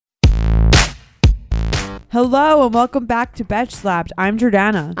Hello and welcome back to Betch Slapped. I'm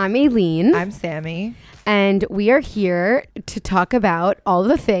Jordana. I'm Aileen. I'm Sammy. And we are here to talk about all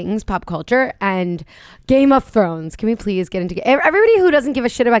the things, pop culture and Game of Thrones. Can we please get into everybody who doesn't give a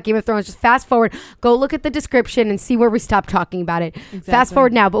shit about Game of Thrones, just fast forward, go look at the description and see where we stopped talking about it. Exactly. Fast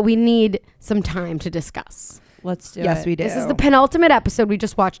forward now, but we need some time to discuss. Let's do it. Yes, we do. This is the penultimate episode we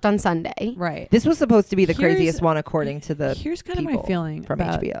just watched on Sunday. Right. This was supposed to be the craziest one according to the Here's kind of my feeling from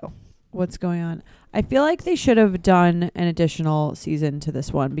about HBO. What's going on. I feel like they should have done an additional season to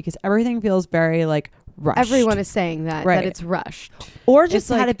this one because everything feels very like rushed. Everyone is saying that it's rushed. Or just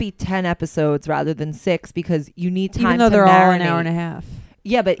It's had it be 10 episodes rather than 6 because you need time even though to they're marinate. all an hour and a half.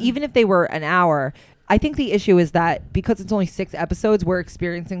 Yeah, but even if they were an hour, I think the issue is that because it's only 6 episodes, we're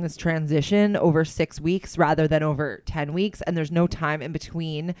experiencing this transition over 6 weeks rather than over 10 weeks. And there's no time in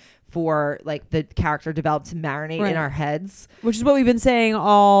between for like the character developed to marinate in our heads. Which is what we've been saying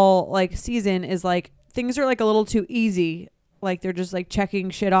all like season is like things are like a little too easy. Like they're just like checking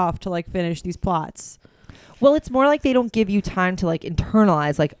shit off to like finish these plots. Well, it's more like they don't give you time to like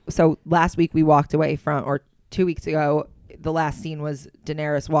internalize. Like, so last week we walked away from, or 2 weeks ago, the last scene was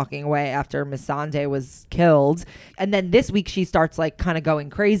Daenerys walking away after Missandei was killed. And then this week she starts like kind of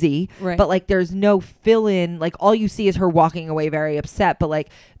going crazy. Right. But like there's no fill in. Like all you see is her walking away very upset. But like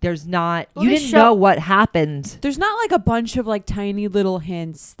there's not, you didn't know what happened. There's not like a bunch of like tiny little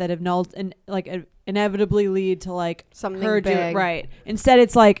hints that have inevitably lead to like something her big. Right. Instead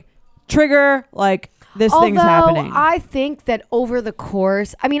it's like trigger, like this thing's happening. I think that over the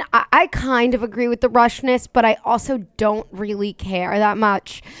course, I mean, I kind of agree with the rushness, but I also don't really care that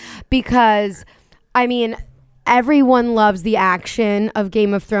much because, I mean, everyone loves the action of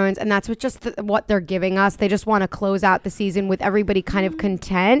Game of Thrones, and that's what they're giving us. They just want to close out the season with everybody kind of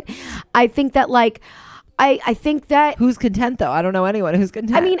content. I think that, like, I think that... Who's content, though? I don't know anyone who's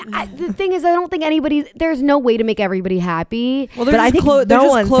content. I mean, the thing is, I don't think there's no way to make everybody happy. Well, I think they're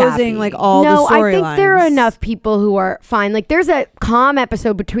just closing, like, all the storylines. No, I think there are enough people who are fine. Like, there's a calm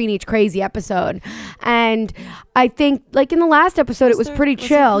episode between each crazy episode. And I think, like, in the last episode, it was pretty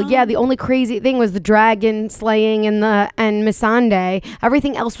chill. Yeah, the only crazy thing was the dragon slaying and Missandei.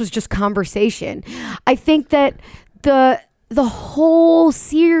 Everything else was just conversation. I think that the whole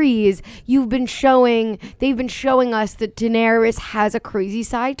series they've been showing us that Daenerys has a crazy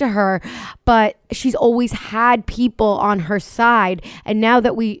side to her, but she's always had people on her side. And now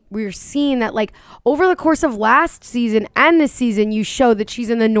that we're seeing that, like, over the course of last season and this season, you show that she's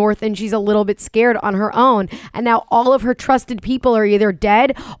in the north and she's a little bit scared on her own. And now all of her trusted people are either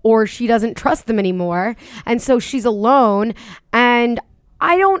dead or she doesn't trust them anymore. And so she's alone. And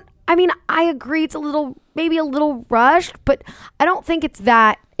I agree it's maybe a little rushed, but I don't think it's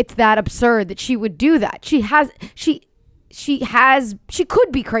that absurd that she would do that. She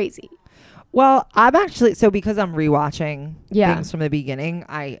could be crazy. Well, I'm actually, so because I'm rewatching things from the beginning,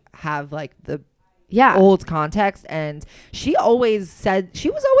 I have like the old context, and she was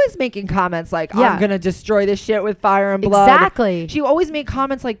always making comments like, I'm going to destroy this shit with fire and blood. Exactly. She always made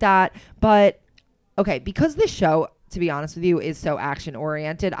comments like that. But okay, because this show, to be honest with you, is so action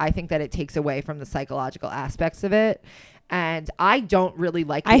oriented, I think that it takes away from the psychological aspects of it. And I don't really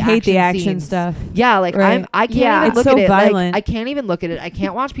like the hate the action scenes. stuff. Yeah, like right. I can't even look so at it. Violent. Like, I can't even look at it. I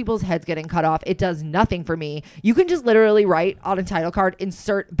can't watch people's heads getting cut off. It does nothing for me. You can just literally write on a title card,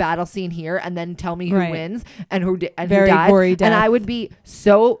 insert battle scene here, and then tell me who wins and who dies. Gory death. And I would be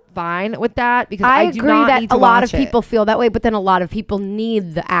so fine with that because I do agree not that need to a lot watch of people feel that way, but then a lot of people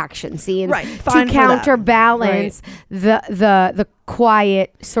need the action scenes to counterbalance the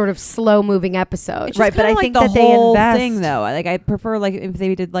quiet, sort of slow moving episodes. Right, but I think that the whole they invest thing though. Like I prefer like if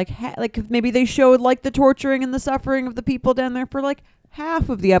they did like if maybe they showed like the torturing and the suffering of the people down there for like half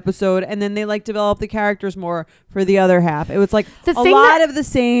of the episode, and then they like develop the characters more for the other half. It was like a lot of the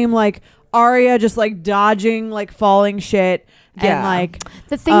same, like Arya just like dodging like falling shit. And like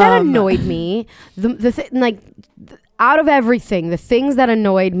the thing that annoyed me, out of everything, the things that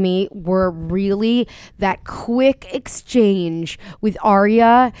annoyed me were really that quick exchange with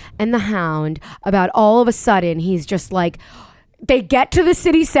Arya and the Hound about all of a sudden he's just like, they get to the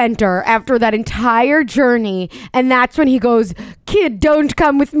city center after that entire journey, and that's when he goes, "Kid, don't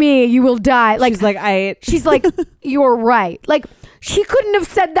come with me, you will die." Like she's like, "You're right." Like, she couldn't have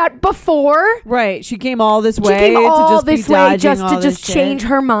said that before. Right. She came all this way to change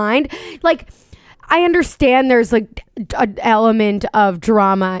her mind. Like, I understand there's like an element of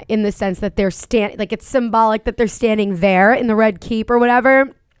drama in the sense that they're like it's symbolic that they're standing there in the Red Keep or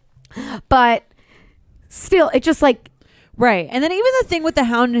whatever. But still, it just like, Right. And then even the thing with the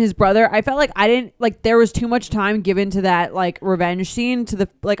Hound and his brother, I felt like I didn't like there was too much time given to that like revenge scene to the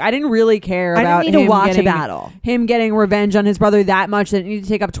like I didn't really care I about didn't need him to watch getting, a battle. Him getting revenge on his brother that much that it needed to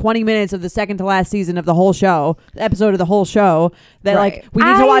take up 20 minutes of the second to last season of the whole show, the episode of the whole show that Right. like we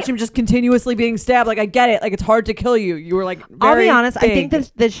need to watch him just continuously being stabbed. Like I get it. Like it's hard to kill you. You were like I'll be very honest, I think big.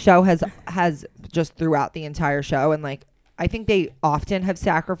 this show has just throughout the entire show, and like I think they often have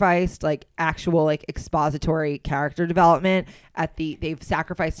sacrificed like actual like expository character development they've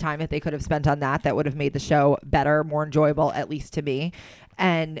sacrificed time that they could have spent on that would have made the show better, more enjoyable, at least to me,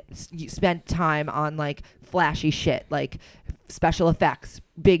 and you spent time on like flashy shit like special effects,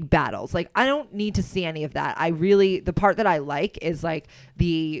 big battles. Like I don't need to see any of that. The part that I like is like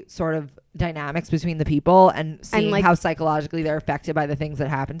the sort of dynamics between the people and seeing like, how psychologically they're affected by the things that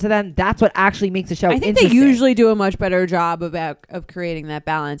happen to them. That's what actually makes the show I think interesting. they usually do a much better job of creating that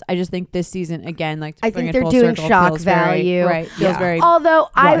balance. I just think this season again, like to I bring think it they're full doing circle, shock feels very- value. right? Feels Yeah. very. Although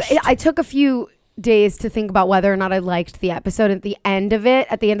rushed. I took a few days to think about whether or not I liked the episode. At the end of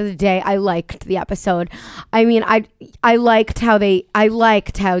the day, I liked the episode. I mean, I liked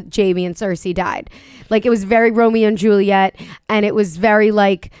how Jamie and Cersei died. Like it was very Romeo and Juliet, and it was very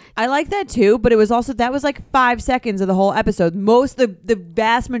like I like that too, but it was also that was like 5 seconds of the whole episode. The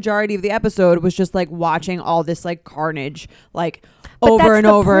vast majority of the episode was just like watching all this like carnage, like but over that's and the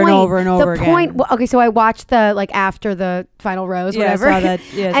over and point. over and over the again. point. Well, okay, so I watched the like after the final rose, Yeah, I whatever, saw that.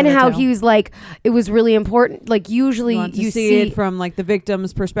 Yeah, I saw and that how too. he was like, it was really important. Like usually You want to you see it from like the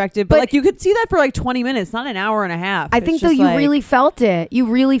victim's perspective, but like you could see that for like 20 minutes, not an hour and a half. I It's think though just you like- really felt it. You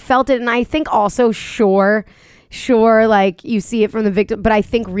really felt it, and I think also sure, like you see it from the victim, but I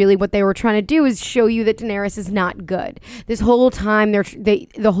think really what they were trying to do is show you that Daenerys is not good. This whole time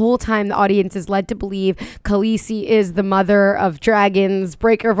the whole time the audience is led to believe Khaleesi is the mother of dragons,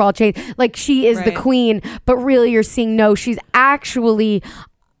 breaker of all chains, like she is the Right. queen, but really you're seeing no, she's actually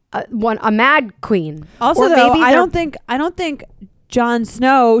a mad queen. Also, Or though, maybe I they're- don't think Jon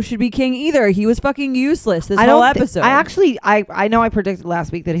Snow should be king either. He was fucking useless this I whole don't thi- episode. I know I predicted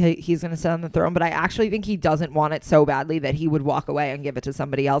last week that he's going to sit on the throne, but I actually think he doesn't want it so badly that he would walk away and give it to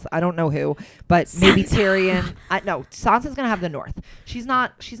somebody else. I don't know who, but maybe Tyrion. No, Sansa's going to have the North. She's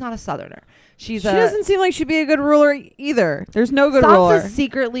not a Southerner. she doesn't seem like she'd be a good ruler either. There's no good ruler. Sansa's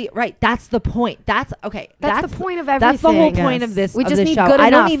secretly right. That's the point. That's okay. That's the point of everything. That's the whole I point guess. of this. We of just this need show. good I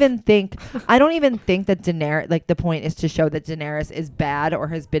don't enough. even think that Daenerys. Like the point is to show that Daenerys is bad or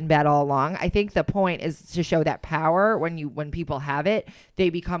has been bad all along. I think the point is to show that power when people have it,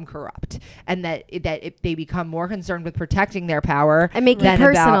 they become corrupt, and that they become more concerned with protecting their power and making it than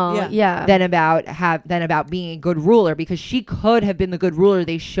personal. about Yeah. than about being a good ruler, because she could have been the good ruler.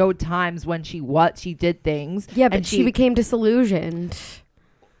 They showed times when she did things. Yeah, but and she became disillusioned.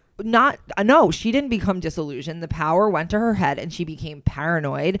 She didn't become disillusioned. The power went to her head and she became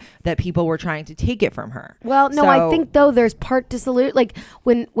paranoid that people were trying to take it from her. Well, no, I think though there's part disillusion. Like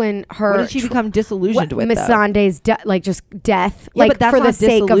when her What did she become disillusioned with? Miss though? Sande's just death, Yeah, like but that's for the not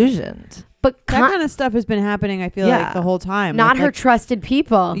sake of, disillusioned. but that kind of stuff has been happening. I feel Yeah. like the whole time. not Like, her trusted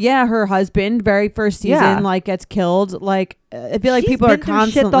people. Yeah, her husband, very first season, Yeah. like gets killed. Like I feel like She's people are been through shit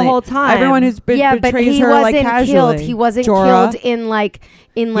constantly the whole time. Everyone who's Yeah, but betrays he her wasn't like casually. killed. He wasn't Jorah. killed in like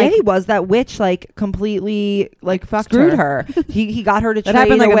Yeah, he was. That witch like completely like fucked screwed her. her. He got her to That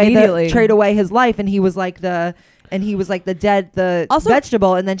happened, trade like, away immediately. his life, and he was like the Also-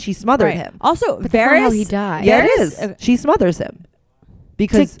 vegetable, and then she smothered Right. him. Also, But that's not how Varys. he died. Yeah, it Varys- is. She smothers him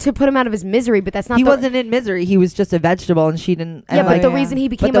because to put him out of his misery, but that's not. he the, wasn't in misery. He was just a vegetable, and she didn't. Yeah, and, but like, the yeah. reason he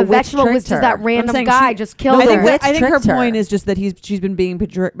became the a witch vegetable was tricked just her. that I'm random saying guy she- just killed No, the her. witch I think her tricked her. point is just that she's been being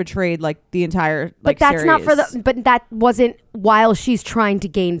betrayed like the entire. But Like, that's not for series. the. But that wasn't while she's trying to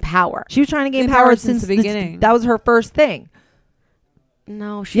gain power. she was trying to gain Gained power power since since the beginning. That was her first thing.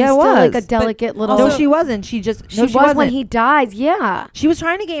 No, she's Yeah, it still like was. a delicate little. No, she wasn't. She was wasn't. when he dies. Yeah, She was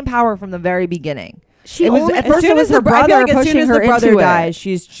trying to gain power from the very beginning. she It was only. at As first soon it was as her the bro- I feel brother like as soon pushing as her the brother into it. dies,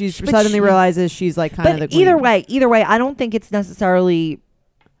 she's But suddenly she- realizes she's like kind of the But queen. either way, I don't think it's necessarily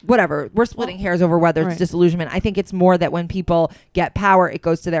whatever. We're splitting hairs over whether it's Right. disillusionment. I think it's more that when people get power, it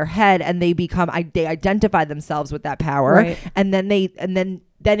goes to their head and they they identify themselves with that power, Right. and then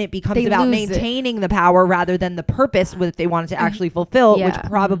it becomes They about lose it. maintaining the power rather than the purpose that they wanted to actually fulfill, which Yeah.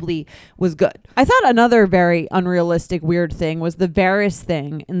 probably was good. I thought another very unrealistic, weird thing was the Varys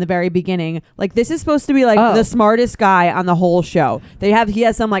thing in the very beginning. Like, this is supposed to be like Oh. the smartest guy on the whole show. He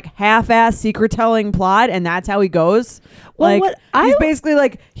has some like half-ass secret telling plot, and that's how he goes. Well, Like, what he's basically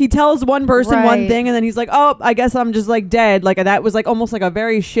like he tells one person one Right. thing, and then he's like, "Oh, I guess I'm just like dead." Like that was like almost like a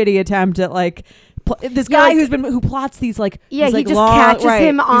very shitty attempt at like this Yeah, guy like- who plots these like Yeah, these, he like, just long, catches right,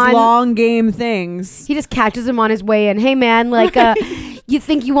 him these on- long game things. He just catches him on his way in. Hey man, like you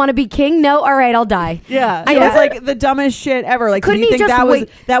think you want to be king? No, all right, I'll die. Yeah, I it know. was like the dumbest shit ever. Like, Couldn't did you he think just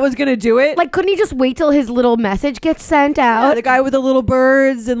that was gonna do it? Like, couldn't he just wait till his little message gets sent Yeah, out? the guy with the little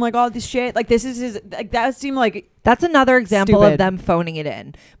birds and like all this shit. Like, this is his. Like, that seemed like That's another example Stupid. of them phoning it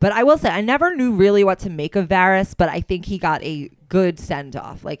in. But I will say, I never knew really what to make of Varys, but I think he got a good send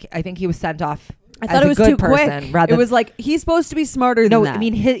off. Like, I think he was sent off. I thought as it a was good too person, quick. Rather It was like he's supposed to be smarter than no, that. I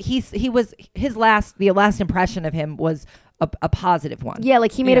mean the last impression of him was a positive one. Yeah,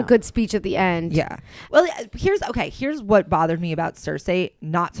 like he made a Yeah. good speech at the end. Yeah. Well, here's what bothered me about Cersei.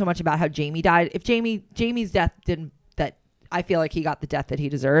 Not so much about how Jaime died. If Jaime's death didn't, that I feel like he got the death that he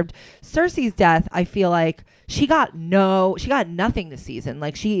deserved. Cersei's death, I feel like she got nothing this season.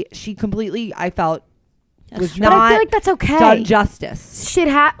 Like she completely, I felt, was But I not feel like that's okay. done justice. Shit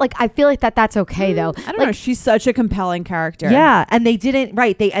like I feel like that's okay though. I don't like, know. She's such a compelling character. Yeah, and they didn't.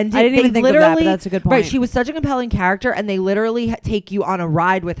 Right, they ended. I didn't they even think of that, but literally- that's a good Right, point. she was such a compelling character, and they literally take you on a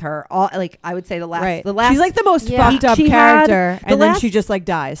ride with her. All like I would say the last. Right. The last. She's like the most Yeah. fucked up She had- character, the and then last- she just like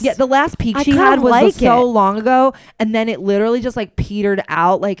dies. Yeah, the last peak I she kind had of was like so it. long ago, and then it literally just like petered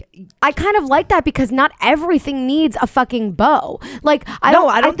out. Like, I kind of like that because not everything needs a fucking bow. Like I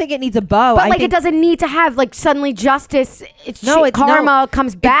don't think it needs a bow. But I like think, it doesn't need to have like suddenly justice. Karma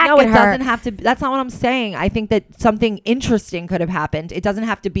comes back No, at it her. doesn't have to. That's not what I'm saying. I think that something interesting could have happened. It doesn't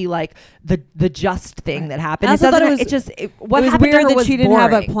have to be like the just thing that happened. I It also thought doesn't. it was- It just. What it was happened to weird her that was she didn't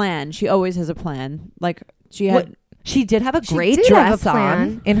have a boring. plan. She always has a plan. Like she had. What- She did have a She great did have a dress plan.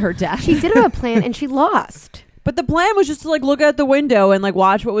 on in her death. She did have a plan and she lost. But the plan was just to like look out the window and like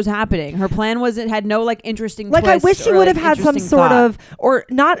watch what was happening. Her plan was it had no like interesting. Like I twist wish she or, would like, have had some interesting sort thought. of, or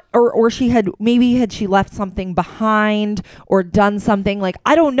not, or she had maybe had she left something behind or done something like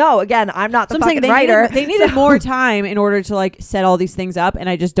I don't know. Again, I'm not the So I'm saying fucking writer. They needed so more time in order to like set all these things up, and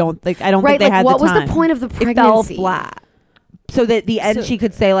I just don't think I don't Right? think they Like had what the was time. the point of the it fell pregnancy? flat. So that the end So- she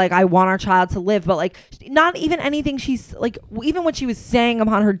could say like I want our child to live, but like not even anything she's like even what she was saying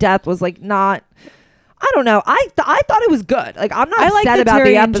upon her death was like not. I don't know. I thought it was good. Like I'm not I like upset the about Tyrion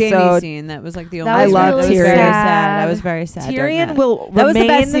the and Jaime episode. scene. That was like the That only. was I love that was Tyrion. very sad. sad. I was very sad. during Tyrion that. will That was the best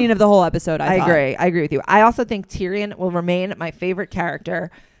remain- scene of the whole episode. I thought. agree. I agree with you. I also think Tyrion will remain my favorite character.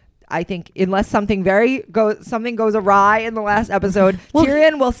 I think unless something goes awry in the last episode, Well,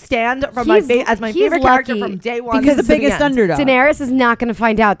 Tyrion will stand from as my he's favorite character lucky from day one. Because the to the biggest end. underdog. Daenerys is not going to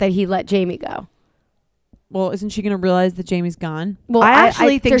find out that he let Jamie go. Well, isn't she going to realize that Jamie's gone? Well, I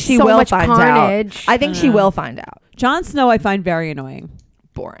actually think there's she so will much find carnage. out. I think she know. will find out. Jon Snow, I find very annoying.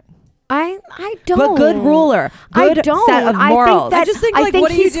 Boring. I don't. But good ruler. Good I don't. set of I morals. think that, I just think, like, think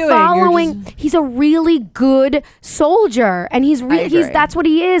what are you he's doing? You're following. just- He's a really good soldier, and he's agree. that's what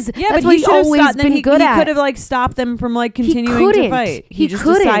he is. Yeah, that's but what he he's should have always stopped. Then been he good at. could have like stopped them from like He continuing to couldn't. fight. He just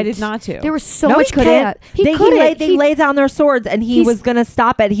couldn't. decided not to. There was so no, much he couldn't. chaos. He couldn't. They laid down their swords, and he He's- was going to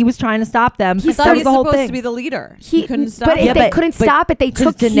stop it. He was trying to stop them. I thought that he was was the whole supposed thing. to be the leader. He He couldn't stop. But if Yeah, they couldn't stop it, they 'cause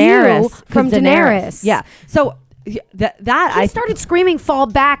took cue from 'cause Daenerys. Yeah. So that He started screaming, "Fall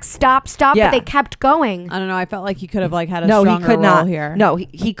back! Stop! Stop!" Yeah. But they kept going. I don't know. I felt like he could have like had a no, he stronger could role not. here. No,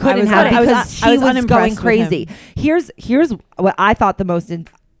 he couldn't was have un- I was- because I he was was unimpressed going with crazy. him. Here's what I thought the most.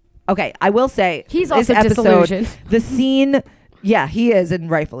 Okay, I will say He's this also episode, disillusioned. The scene, yeah, he is, and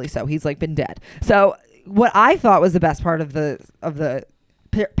rightfully so. He's like been dead. So what I thought was the best part of the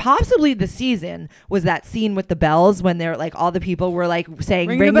possibly the season was that scene with the bells when they're like all the people were like saying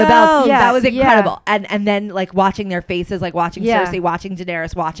ring the bells. Yeah, That was yeah. incredible. And then like watching their faces, like watching Yeah. Cersei, watching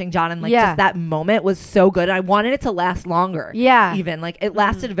Daenerys, watching Jon, and like Yeah. just that moment was so good. I wanted it to last longer. Yeah. Even like it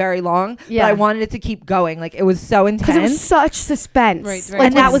lasted very long, Yeah. but I wanted it to keep going. Like it was so intense. Because it was such suspense. Right, right. Like,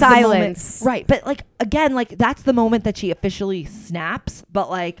 And that with was silence. the moment, right? But like again, like that's the moment that she officially snaps. But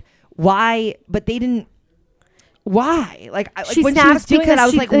like, why? But they didn't. Why? Like, She when snaps she was doing because it, I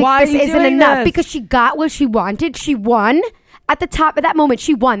was she, like, why this are you isn't doing enough. this? Because she got what she wanted. She won. At the top of that moment,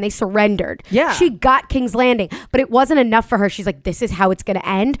 she won. They surrendered. Yeah. She got King's Landing, but it wasn't enough for her. She's like, this is how it's going to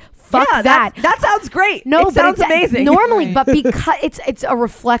end. Fuck yeah, that. That sounds great. No, it but sounds it's amazing. normally, Right. but because it's a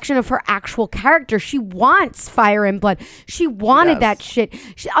reflection of her actual character. She wants fire and blood. She wanted Yes. that shit.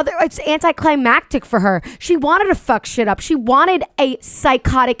 It's anticlimactic for her. She wanted to fuck shit up. She wanted a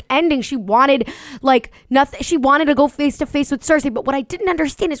psychotic ending. She wanted like nothing. She wanted to go face to face with Cersei. But what I didn't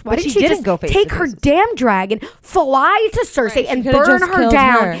understand is why But didn't she she didn't just go face take to her face with damn dragon, fly to Cersei, Right, she and could've burn just her killed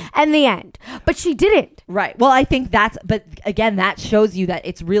down, her. and the end. But she didn't. Right. Well, I think but again, that shows you that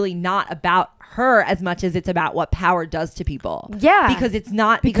it's really not about her as much as it's about what power does to people. Yeah. Because it's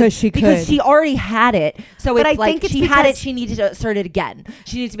not Because she because could. she already had it. So But it's I like think it's she had it, because- she needed to assert it again.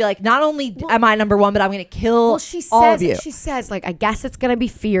 She needs to be like, not only am I number one, but I'm going to kill Well, she all of says, you. she says, like, I guess it's gonna be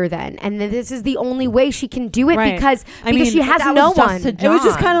fear then, and then this is the only way she can do it Right. because I mean, she has that no was just one. to It was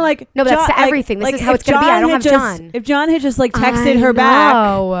just John. kind of like No, but that's John- to everything. This is how if it's gonna be. I John don't had have just- John. If John had just like texted her back,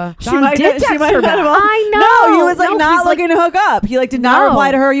 back. she John might did have- she text might her have had back. a- I know. No, he was like No, not he's like- looking to hook up. He like did not No.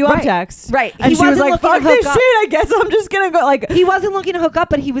 reply to her "you up" Right. text. Right. And He she was wasn't like, looking to "Fuck this hook up. shit. I guess I'm just gonna go." Like He wasn't looking to hook up,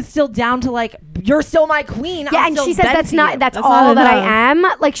 but he was still down to like, you're still my queen. Yeah, I'm and still she says bent that's to not you. that's That's all not that I enough.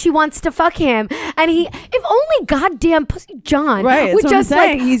 am. Like she wants to fuck him, and he, if only goddamn pussy John Right, would that's what I'm just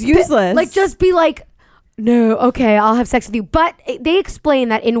saying. like He's useless. like just be like, no, okay, I'll have sex with you. But they explain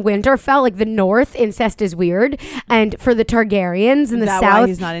that in Winterfell, like the North, incest is weird, and for the Targaryens in the Is that South, why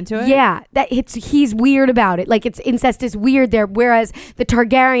he's not into it? Yeah, he's weird about it. Like incest is weird there, whereas the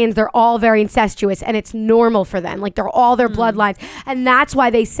Targaryens, they're all very incestuous, and it's normal for them. Like they're all their bloodlines, and that's why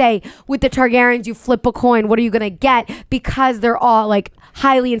they say with the Targaryens, you flip a coin, what are you gonna get? Because they're all like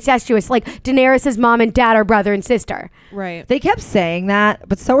highly incestuous. Like Daenerys's mom and dad are brother and sister. right. They kept saying that,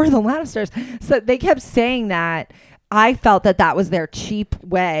 but so are the Lannisters. So they kept saying that. I felt that was their cheap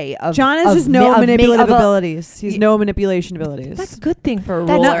way of John has of just no ma- of manipulative ma- of a- abilities. He's no manipulation abilities. That's a good thing for a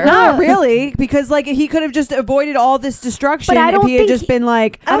That's ruler. Not really, because like he could have just avoided all this destruction But I if don't he had think just been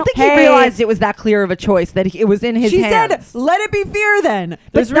like, I don't think hey, he realized it was that clear of a choice that it was in his She hands. said, "Let it be fear." Then But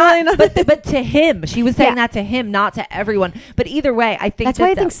there's really not. but to him, she was saying Yeah. that to him, not to everyone. But either way, I think That's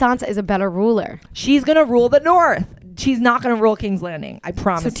why I think Sansa is a better ruler. she's gonna rule the North. She's not gonna rule King's Landing. I So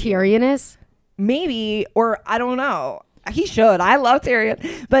promise. you. Tyrion is. Maybe, or I don't know. He should. I love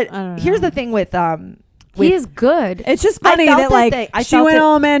Tyrion. But I don't here's know. the thing with He is good. It's just I funny felt that that like they- I she felt went it-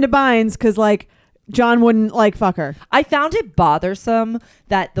 all Amanda Bynes because like John wouldn't like fuck her. I found it bothersome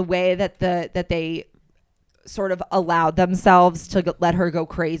that the way that that they sort of allowed themselves to let her go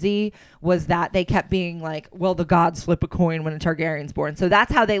crazy was that they kept being like, well, the gods flip a coin when a Targaryen's born. So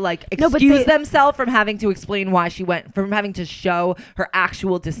that's how they like No, but excuse they- themselves from having to explain why she went, from having to show her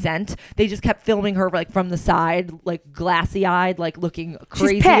actual descent. They just kept filming her like from the side, like glassy eyed, like looking She's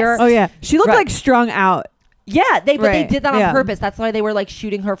crazier. pissed. Oh yeah, she looked Right. like strung out. Yeah, but they Right, did that on yeah. purpose. That's why they were like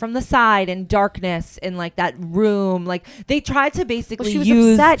shooting her from the side in darkness in like that room. Like they tried to basically Well, she was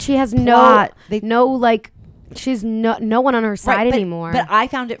use upset. She has plot. no like. She's no one on her side Right, but- anymore. But I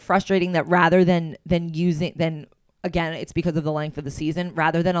found it frustrating that rather than using again, it's because of the length of the season,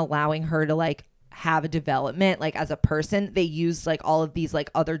 rather than allowing her to like have a development like as a person, they used like all of these like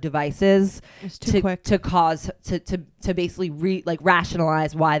other devices It's too quick. to cause to basically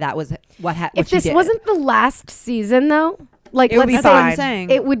rationalize why that was what if she this did. wasn't the last season, though, like It would let's be say, That's what I'm fine. saying.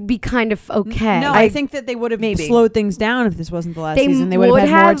 it would be kind of okay. No, I think that they would have maybe. slowed things down if this wasn't the last They season. They would would have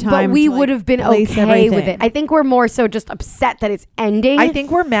had more but time. we to, like, would have been place okay with everything. it. I think we're more so just upset that it's ending. I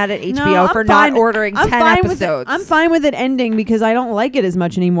think we're mad at HBO No, for I'm not fine. ordering I'm 10 fine episodes. With it. I'm fine with it ending because I don't like it as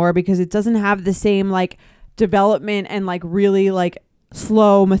much anymore because it doesn't have the same like development and like really like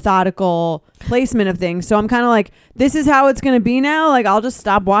slow methodical placement of things. So I'm kind of like, this is how it's going to be now. Like I'll just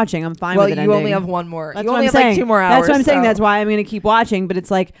stop watching. I'm fine Well, with it you ending. only have one more. That's You what only I'm have like saying. 2 more hours. That's what I'm saying. so- That's why I'm going to keep watching. But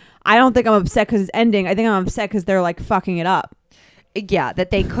it's like, I don't think I'm upset because it's ending. I think I'm upset because they're like fucking it up. Yeah,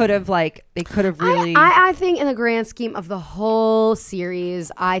 that they could have really. I think in the grand scheme of the whole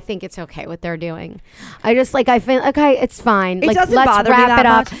series, I think it's okay what they're doing. I just like I feel okay, it's fine. It like doesn't let's bother me wrap that it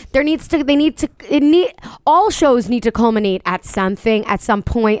up. much. All shows need to culminate at something, at some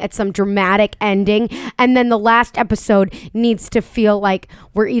point, at some dramatic ending, and then the last episode needs to feel like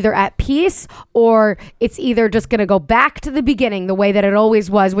we're either at peace or it's either just gonna go back to the beginning the way that it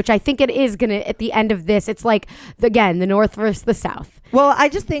always was, which I think it is gonna at the end of this. It's like again, the North versus the South. Well, I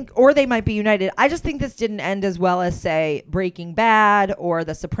just think, or they might be united. I just think this didn't end as well as, say, Breaking Bad or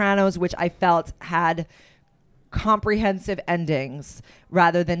The Sopranos, which I felt had comprehensive endings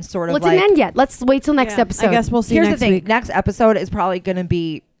rather than sort of Well, it like. didn't end yet. Let's wait till next episode. I guess we'll see Here's next the thing: week. next episode is probably going to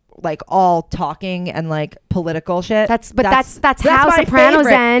be like all talking and like political shit. That's how my Sopranos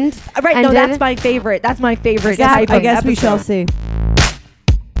favorite. end. Right? No, ended. that's my favorite. That's my favorite Exactly. type I of guess we shall episode. see.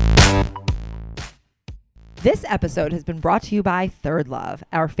 This episode has been brought to you by Third Love,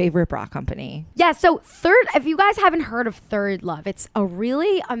 our favorite bra company. Yeah, so if you guys haven't heard of Third Love, it's a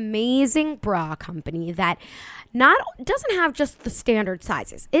really amazing bra company that doesn't have just the standard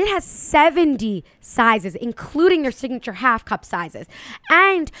sizes. It has 70 sizes, including their signature half cup sizes.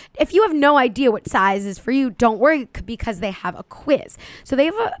 And if you have no idea what size is for you, don't worry because they have a quiz. So they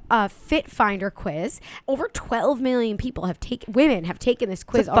have a Fit Finder quiz. Over 12 million women have taken this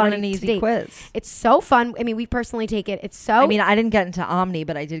quiz It's a fun already and to easy date. quiz. It's so fun. I mean, mean, we personally take it. It's so. I mean, I didn't get into Omni,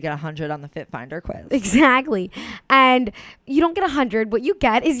 but I did get 100 on the Fit Finder quiz. Exactly. And you don't get 100. What you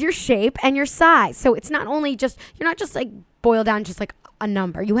get is your shape and your size. So it's not only just, you're not just like boiled down just like a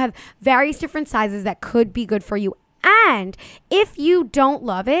number. You have various different sizes that could be good for you. And if you don't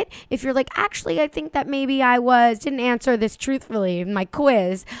love it, if you're like, actually, I think that maybe didn't answer this truthfully in my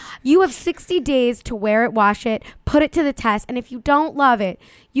quiz, you have 60 days to wear it, wash it, put it to the test. And if you don't love it,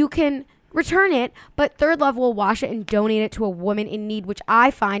 you can return it, but Third Love will wash it and donate it to a woman in need, which I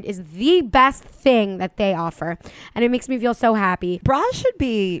find is the best thing that they offer. And it makes me feel so happy. Bras should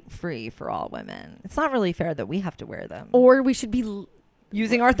be free for all women. It's not really fair that we have to wear them. Or we should be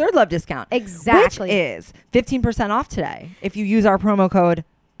using our Third Love discount. Exactly. Which is 15% off today if you use our promo code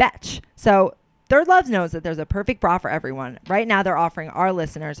BETCH. So Third Love knows that there's a perfect bra for everyone. Right now, they're offering our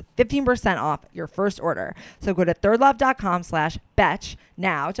listeners 15% off your first order. So go to thirdlove.com/betch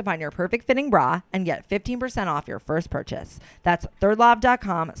now to find your perfect fitting bra and get 15% off your first purchase. That's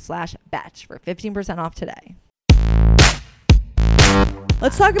thirdlove.com/betch for 15% off today.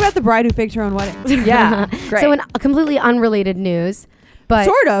 Let's talk about the bride who faked her own wedding. Yeah, great. So in completely unrelated news, but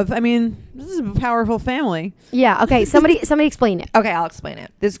Sort of. I mean, this is a powerful family. yeah, okay. Somebody explain it. Okay, I'll explain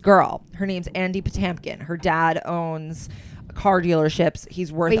it. This girl, her name's Andy Potamkin. Her dad owns car dealerships.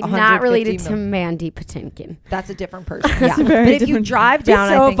 He's worth Wait, 150 not related to million. Mandy Patinkin. That's a different person. Yeah. Very But if you different. drive down,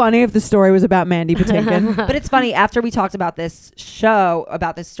 It's so I think, funny if the story was about Mandy Patinkin. but it's funny, after we talked about this show,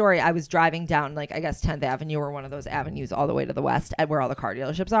 about this story, I was driving down, like, I guess 10th Avenue or one of those avenues all the way to the west at where all the car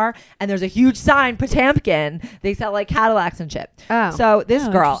dealerships are. And there's a huge sign, Potamkin. They sell like Cadillacs and shit. Oh. So this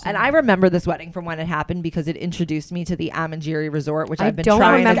Oh, girl, interesting. and I remember this wedding from when it happened because it introduced me to the Amangiri Resort, which I I've been don't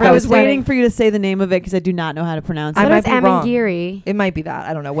trying remember to go I was to. waiting for you to say the name of it because I do not know how to pronounce I it. What might is be wrong. Amangiri? It might be that.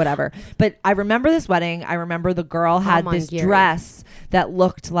 I don't know. Whatever. But I remember this wedding. I remember the girl had this Amangiri. dress that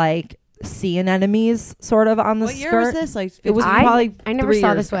looked like sea anemones sort of on the What skirt. year was this? Like, It was I probably never 3 saw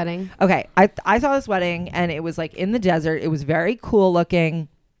years this ago. wedding. Okay. I saw this wedding and it was like in the desert. It was very cool looking.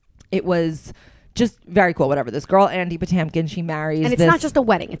 It was just very cool. Whatever. This girl, Andy Potamkin, she marries And it's this- not just a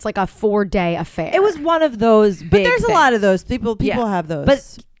wedding. It's like a 4-day affair. It was one of those big But there's a lot things. of those. People Yeah. have those. But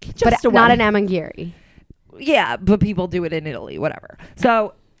just but a not an wedding. Amangiri. Yeah, but people do it in Italy, whatever.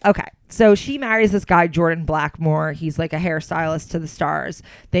 So, okay. So she marries this guy, Jordan Blackmore. He's like a hairstylist to the stars.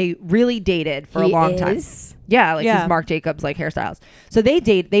 They really dated for a long time. Yeah, like Yeah. he's Marc Jacobs, like hairstyles. So they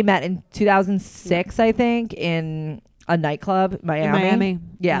met in 2006, I think, in a nightclub, Miami. in Miami.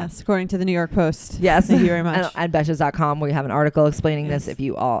 Yeah. Yes, according to the New York Post. Yes. Thank you very much. And Betches.com, we have an article explaining this if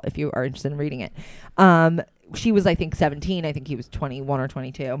you are interested in reading it. She was, I think, 17. I think he was 21 or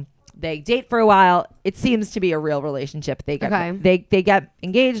 22. They date for a while. It seems to be a real relationship. They get Okay. they get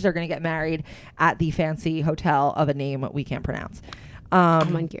engaged. They're going to get married at the fancy hotel of a name we can't pronounce.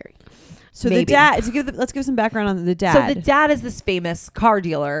 Amangiri. So Maybe. the dad. Let's give some background on the dad. So the dad is this famous car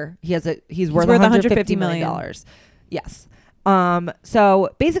dealer. He's worth worth $150 million. Yes. So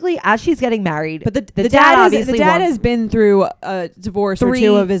basically, as she's getting married, but the dad dad obviously wants- has been through a divorce or 3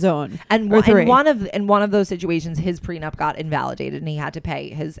 two of his own. And Or 3. in one of those situations, his prenup got invalidated, and he had to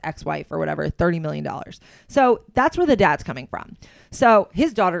pay his ex-wife or whatever $30 million. So that's where the dad's coming from. So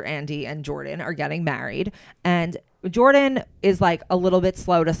his daughter Andy and Jordan are getting married, and Jordan is like a little bit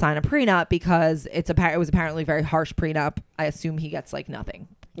slow to sign a prenup because it was apparently a very harsh prenup. I assume he gets like nothing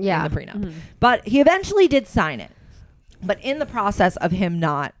Yeah. in the prenup, Mhm. but he eventually did sign it. But in the process of him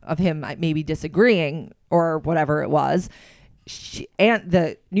maybe disagreeing or whatever it was, and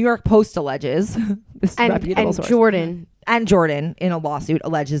the New York Post alleges this reputable And source, Jordan. and Jordan in a lawsuit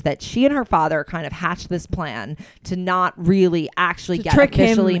alleges that she and her father kind of hatched this plan to not really actually To get trick him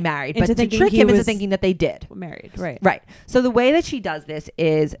officially married, but into to thinking trick he him into was- thinking that they did. Married, right? Right. So the way that she does this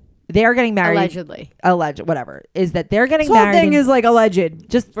is they're getting married. Allegedly. Whatever. Is that they're getting This whole married. thing is like alleged.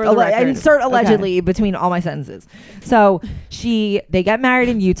 Just for the record. insert Okay. allegedly between all my sentences. So they get married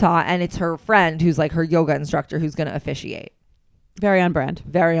in Utah, and it's her friend who's like her yoga instructor who's going to officiate. Very on brand.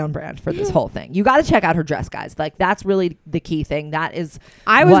 Very on brand for this whole thing. You got to check out her dress, guys. Like that's really the key thing. That is.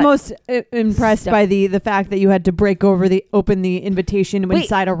 I was what- most impressed by the fact that you had to break open the invitation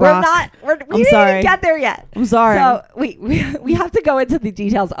inside a rock. We I'm didn't sorry. even get there yet. I'm sorry. So we have to go into the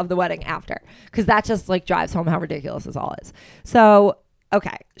details of the wedding after, because that just like drives home how ridiculous this all is. So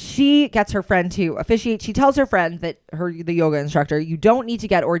okay, she gets her friend to officiate. She tells her friend that the yoga instructor, you don't need to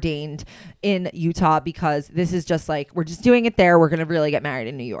get ordained in Utah because this is just like, we're just doing it there. We're going to really get married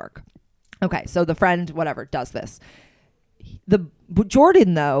in New York. Okay, so the friend, whatever, does this.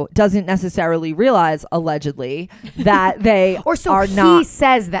 Jordan, though, doesn't necessarily realize, allegedly, that they Or so are he not.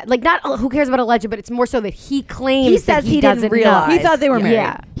 says that. Like, not who cares about alleged, but it's more so that he claims He says that he he didn't doesn't realize. know. He thought they were married.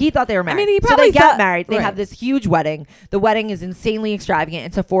 Yeah. He thought they were married. I mean, he so probably they get thought- married. They right. have this huge wedding. The wedding is insanely extravagant.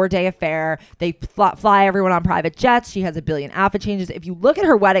 It's a 4-day affair. They fly everyone on private jets. She has a billion outfit changes. If you look at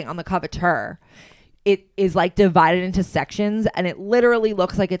her wedding on the Coveteur, it is like divided into sections, and it literally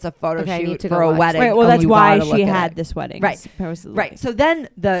looks like it's a photo Okay, I need shoot to for go a watch wedding. Right. Well, Oh, that's you why gotta look she at had it. this wedding. Right. Supposedly. Right. So then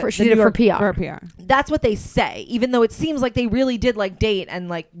She the did New it for York- PR. For a PR. that's what they say, even though it seems like they really did like date and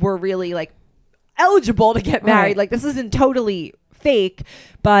like were really like eligible to get married. Right. Like this isn't totally fake,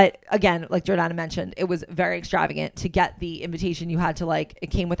 but again, like Jordana mentioned, it was very extravagant. To get the invitation, you had to like, it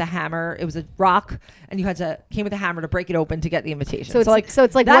came with a hammer. It was a rock, and you had to came with a hammer to break it open to get the invitation. So it's like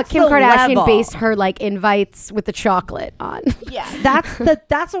what that's Kim the Kardashian level. based her like invites with the chocolate on. Yeah,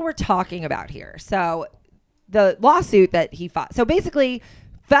 that's what we're talking about here. So the lawsuit that he fought. So basically,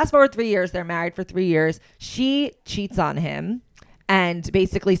 fast forward 3 years, they're married for 3 years. She cheats on him and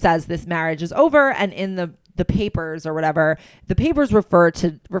basically says this marriage is over. And in the papers or whatever, the papers refer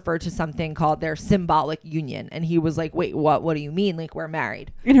to something called their symbolic union. And he was like, wait, what do you mean? Like, we're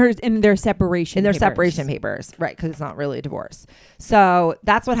married. In their separation. In their papers. separation papers, right? Because it's not really a divorce. So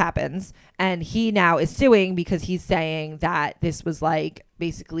that's what happens. And he now is suing because he's saying that this was like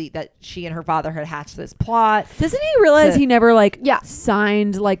basically that she and her father had hatched this plot. Doesn't he realize to- he never like Yeah.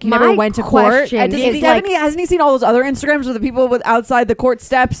 signed, like he My never went to court? question And is, hasn't he seen all those other Instagrams with the people with outside the court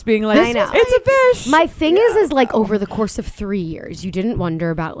steps being like, I know. it's a fish. My thing is like over the course of 3 years, you didn't wonder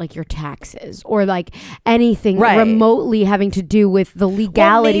about like your taxes or like anything Right. remotely having to do with the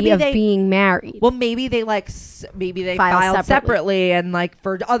legality maybe of they- being married. Well, maybe they maybe they File filed separately. separately and like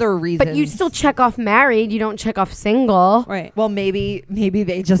for other reasons. But you still check off married. You don't check off single. Right. Well, maybe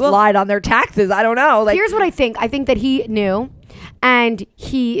they just lied on their taxes. I don't know. Like, Here's what I think. I think that he knew, and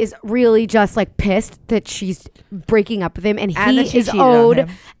he is really just like pissed that she's breaking up with him, and And that he she is cheated on owed him.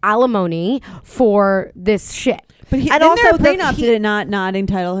 alimony for this shit. But he, And in also their the- prenup, he- did it not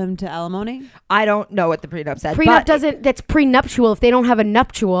entitle him to alimony? I don't know what the prenup said. Prenup but doesn't. That's prenuptial. If they don't have a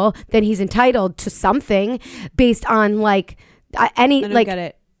nuptial, then he's entitled to something based on like any I don't like get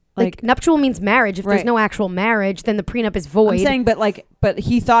it. like nuptial means marriage. If there's Right. no actual marriage, then the prenup is void. I'm saying, but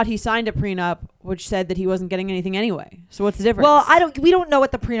he thought he signed a prenup which said that he wasn't getting anything anyway. So what's the difference? Well, we don't know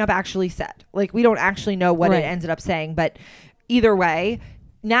what the prenup actually said. Like, we don't actually know what Right. it ended up saying. But either way,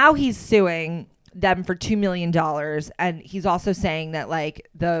 now he's suing them for $2 million. And he's also saying that like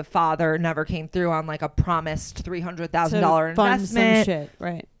the father never came through on like a promised $300,000 to fund investment. some shit,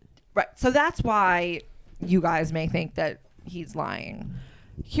 right? Right. So that's why you guys may think that he's lying.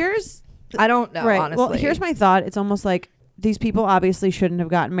 Here's I don't know, right. honestly. Well, here's my thought. It's almost like these people obviously shouldn't have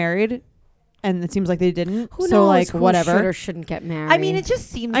gotten married, and it seems like they didn't. who so knows like who whatever. should or shouldn't get married? I mean, it just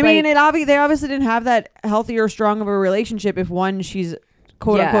seems I like... mean, they obviously didn't have that healthy or strong of a relationship. If one, she's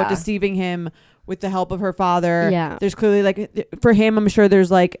quote unquote Yeah. deceiving him with the help of her father. Yeah. There's clearly like for him, I'm sure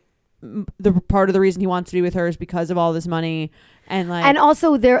there's like the part of the reason he wants to be with her is because of all this money and like And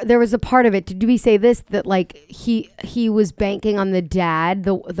also there was a part of it. Did we say this that like he was banking on the dad,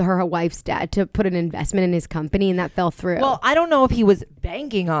 her wife's dad, to put an investment in his company, and that fell through. Well, I don't know if he was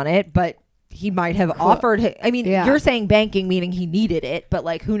banking on it, but he might have offered it. I mean, Yeah. you're saying banking meaning he needed it, but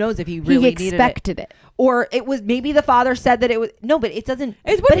like who knows if he he really needed it. expected it. Or it was maybe the father said that it was no, but it doesn't. it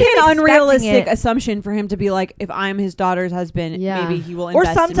but would be him an expecting unrealistic it- assumption for him to be like, if I'm his daughter's husband, Yeah. maybe he will or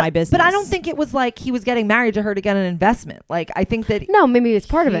invest in my sometimes, business. but I don't think it was like he was getting married to her to get an investment. Like I think that No, maybe it's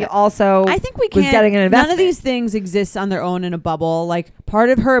part of he it. also I think we was can't. getting an None investment. of these things exist on their own in a bubble. Like part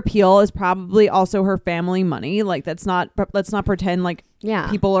of her appeal is probably also her family money. Like let's not pretend like Yeah.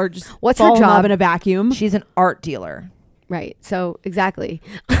 people are just What's her fall in love job? in a vacuum. She's an art dealer. Right. So exactly.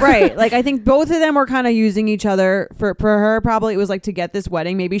 Right. Like I think both of them were kind of using each other for her. Probably it was like to get this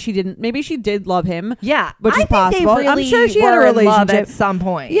wedding. Maybe she didn't. Maybe she did love him. Yeah, Which I is think possible. They I'm really sure she had a were in love relationship. at some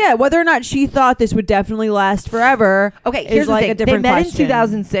point. Yeah. Whether or not she thought this would definitely last forever. Okay, is here's like the thing. a different They met question. in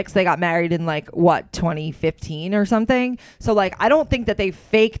 2006. They got married in like what 2015 or something. So like I don't think that they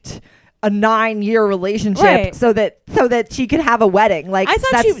faked a 9-year relationship Right. so that she could have a wedding. Like I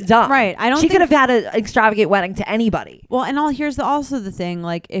thought that's she- dumb. right, I don't She could think- have had an extravagant wedding to anybody. Well, and here's also the thing.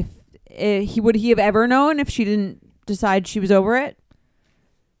 Like if would he have ever known if she didn't decide she was over it?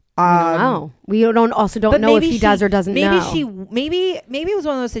 I don't know. We don't But know if maybe he does or doesn't maybe know. Maybe it was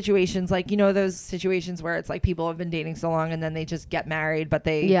one of those situations like, you know, those situations where it's like people have been dating so long and then they just get married, but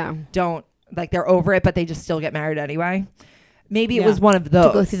they Yeah. don't, like, they're over it, but they just still get married anyway. Maybe it Yeah. was one of those.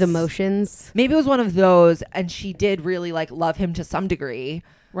 To go through the motions. Maybe it was one of those, and she did really like love him to some degree,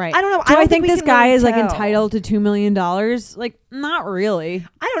 Right. I don't know. Do I don't think we this can guy really is like tell. entitled to $2 million? Like, not really.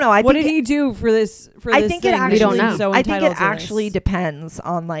 I don't know. I What think did he do for this? For I this think thing it that actually. don't know. he's so I think entitled it to actually this? depends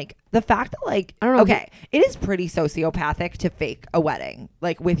on like the fact that like I don't know. okay, it is pretty sociopathic to fake a wedding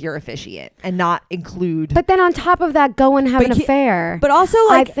like with your officiant and not include. But then on top of that, go and have But an affair. But also, I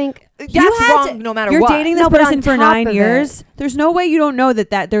like, think that's you had wrong to- no matter you're what. dating this No, but on person for top 9 of years. There's no way you don't know that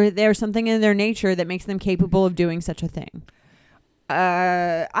there's something in their nature that makes them capable of doing such a thing.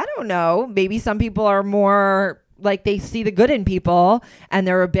 I don't know. Maybe some people are more like they see the good in people and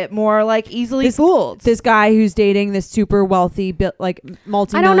they're a bit more like easily fooled. This guy who's dating this super wealthy, like I don't know, but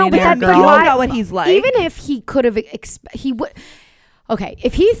multi-millionaire that- but girl. you don't why- know what he's like. even if he could have, he would. Okay,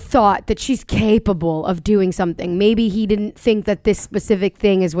 if he thought that she's capable of doing something, maybe he didn't think that this specific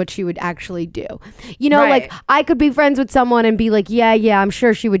thing is what she would actually do. You know, Right. like I could be friends with someone and be like, yeah, I'm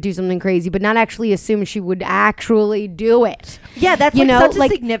sure she would do something crazy, but not actually assume she would actually do it. yeah, that's You like know, such a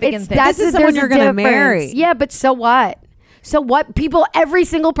like significant thing. that's This is there's someone a you're gonna difference. marry. Yeah, but so what? So what? People, every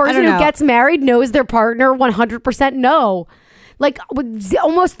single person who know. gets married knows their partner 100% no. Like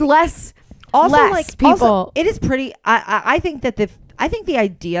almost less. also less like people. also, it is pretty. I think that I think the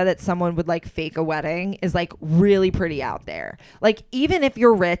idea that someone would like fake a wedding is like really pretty out there. Like even if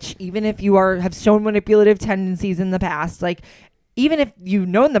you're rich, even if you have shown manipulative tendencies in the past, like even if you've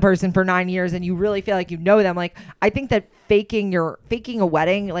known the person for 9 years and you really feel like you know them, like I think that faking a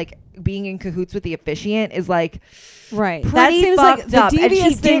wedding, like being in cahoots with the officiant is like Right. pretty That seems like fucked the up. And she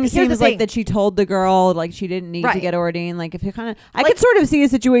devious did- thing here's the seems like thing. that she told the girl like she didn't need to Right. get ordained. Like if you kind of, I Like- could sort of see a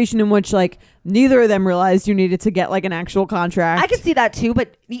situation in which like neither of them realized you needed to get like an actual contract. I could see that too,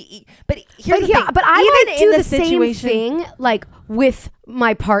 but here's But the yeah, thing. but I even might do in the same situation, thing like with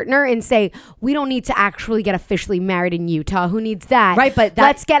my partner and say we don't need to actually get officially married in Utah. Who needs that? Right, but that-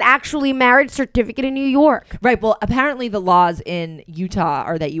 let's get actually married certificate in New York. Right. Well, apparently the laws in Utah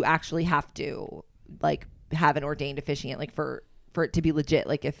are that you actually have to like have an ordained officiant, like for it to be legit.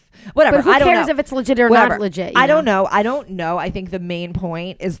 Like if whatever, But who I don't cares know. if it's legit or Whatever. not legit? I don't know. I don't know. I think the main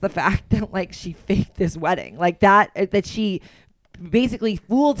point is the fact that like she faked this wedding, like that she basically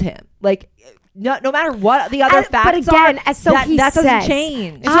fooled him. Like no matter what the other facts but again, are, as so that he doesn't says,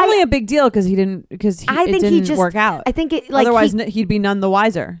 change. It's only a big deal because he didn't because I it think didn't he just work out. I think it like Otherwise, he, he'd be none the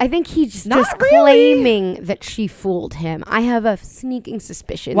wiser. I think he's Not just really. claiming that she fooled him. I have a sneaking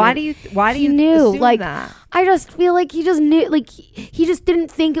suspicion. Why that do you he knew? assume Like that? I just feel like he just knew. Like he just didn't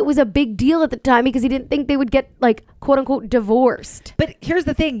think it was a big deal at the time because he didn't think they would get like quote unquote divorced. But here's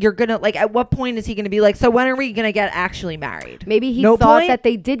the thing: you're gonna like. At what point is he gonna be like? So when are we gonna get actually married? Maybe he No thought point? that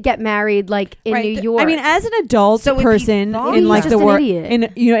they did get married like in Right. New York. I mean, as an adult So if he person thought in Maybe like he's the just an world idiot.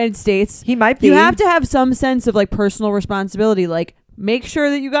 in United States, He might be. you have to have some sense of like personal responsibility. Like make sure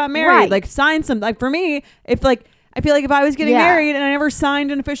that you got married. Right. Like sign some. Like for me, if like I feel like if I was getting Yeah. married and I never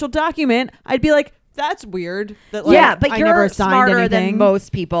signed an official document, I'd be like, that's weird. That like, yeah, but I you're never signed smarter anything. than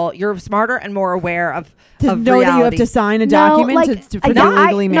most people. You're smarter and more aware of to know reality. that you have to sign a document to I- be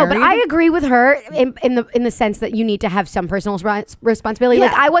legally no, married. but I agree with her in the sense that you need to have some personal responsibility. Yeah.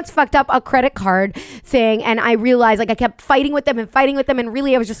 Like I once fucked up a credit card thing, and I realized like I kept fighting with them, and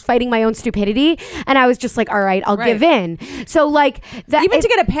really I was just fighting my own stupidity, and I was just like, all right, I'll Right. give in. So like that Even to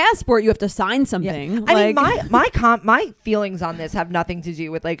get a passport, you have to sign something. I mean, Like- my feelings on this have nothing to do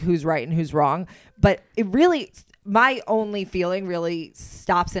with like who's right and who's wrong, but it really, my only feeling really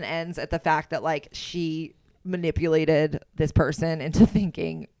stops and ends at the fact that like she manipulated this person into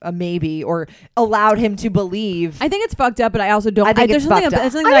thinking a maybe or allowed him to believe. I think it's fucked up, but I also don't. I think there's it's something, fucked up.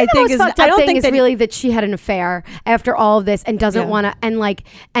 there's something I that I think think the most is. fucked I up don't thing think is that really that she had an affair after all of this and doesn't Yeah. want to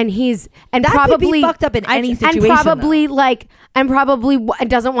and he's and that probably could be fucked up in any situation. and probably though. like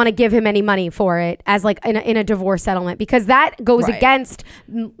doesn't want to give him any money for it as like in a divorce settlement because that goes Right. against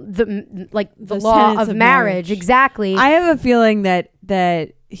the The law tenets of of marriage. marriage. Exactly. I have a feeling that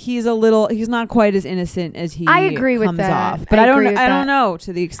he's not quite as innocent as he I agree with comes that. off. But I I don't agree with I don't that. know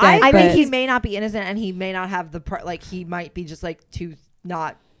to the extent. I but think he may not be innocent and he may not have like he might be just like too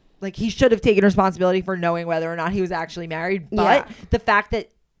not like he should have taken responsibility for knowing whether or not he was actually married. But Yeah. the fact that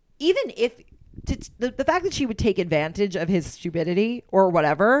even if the fact that she would take advantage of his stupidity or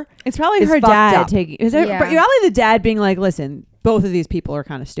whatever, it's probably is her fucked dad up. taking. Is it Yeah. probably the dad being like, "Listen, both of these people are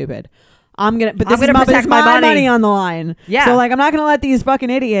kind of stupid. I'm gonna I'm gonna but protect it's my my money." money on the line. Yeah. So like, I'm not gonna let these fucking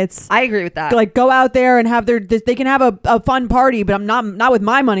idiots I agree with that. like go out there and have they can have a fun party, but I'm not with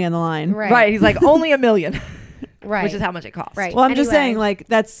my money on the line. Right. Right. He's like only $1 million. Right. which is how much it costs. Right. Well, I'm just saying, like,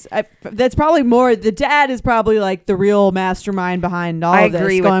 that's probably more. The dad is probably like the real mastermind behind all I of this.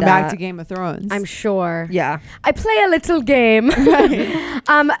 agree with Going back that. to Game of Thrones, I'm sure. Yeah. I play a little game.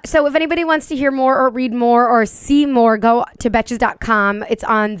 So if anybody wants to hear more or read more or see more, go to Betches.com. It's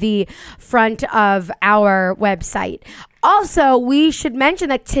on the front of our website. Also, we should mention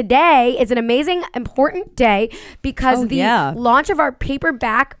that today is an amazing, important day because launch of our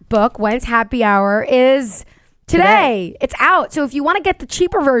paperback book, When's Happy Hour, is today. It's out. So if you want to get the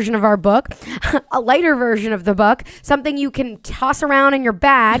cheaper version of our book, a lighter version of the book, something you can toss around in your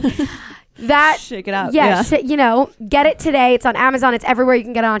bag, shake it out. Yeah. Get it today. It's on Amazon. It's everywhere. You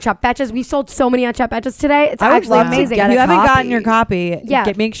can get it on Shop Betches. We've sold so many on Shop Betches today. It's actually amazing. If you haven't gotten your copy,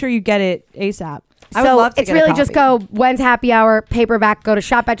 Yeah. Make sure you get it ASAP. I would So love to it's get a really just copy. go When's Happy Hour paperback. Go to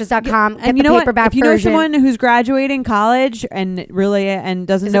shopbetches.com. Get And the you know paperback what? If you know version. someone who's graduating college and doesn't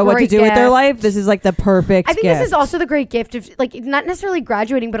It's a know what to great do with their gift. life, this is like the perfect. I think gift. this is also the great gift of like not necessarily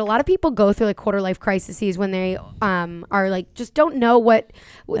graduating, but a lot of people go through like quarter life crises when they are like just don't know what.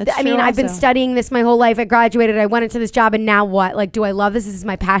 That's I mean, true I've been also. studying this my whole life. I graduated. I went into this job, and now what? Like, do I love this? This is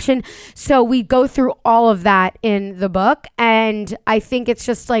my passion. So we go through all of that in the book, and I think it's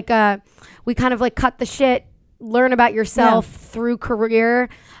just like we kind of like cut the shit. Learn about yourself through career.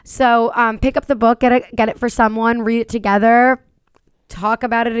 So pick up the book, get it for someone, read it together, talk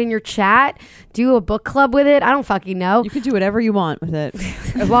about it in your chat, do a book club with it. I don't fucking know. You can do whatever you want with it.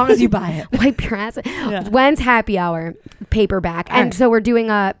 As long as you buy it. Wipe your ass. When's Happy Hour paperback? And so we're doing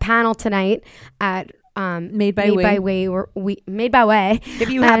a panel tonight at Made by Way. Made by Way. If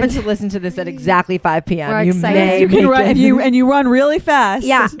you happen to listen to this at exactly 5 p.m., We're you excited. may You can make run, it. and you run really fast.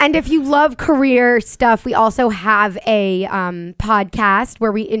 Yeah, and if you love career stuff, we also have a podcast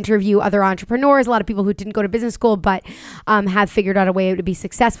where we interview other entrepreneurs, a lot of people who didn't go to business school but have figured out a way to be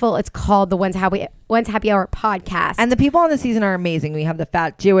successful. It's called the When's Happy Hour podcast. And the people on the season are amazing. We have the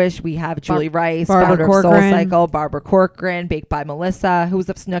Fat Jewish, we have Julie Rice, Barbara founder of Soul Corcoran. Cycle, Barbara Corcoran, Baked by Melissa, who's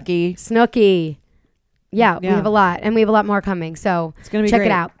up Snooki. Snooki. Yeah, we Yeah. have a lot, and we have a lot more coming. So It's gonna be check great.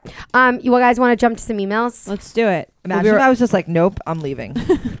 it out. You guys want to jump to some emails? Let's do it. Imagine if I was just like, nope, I'm leaving.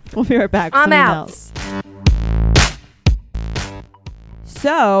 We'll be right back. with I'm something out. else.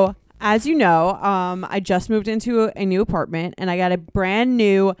 So, as you know, I just moved into a new apartment, and I got a brand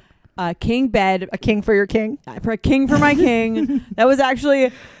new king bed. A king for your king. For a king for my king. That was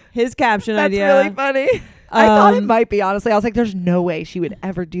actually his caption That's idea. really funny. I thought it Um, might be, honestly. I was like, there's no way she would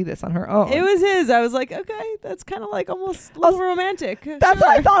ever do this on her own. It was his. I was like, okay, that's kind of like almost a little romantic. That's what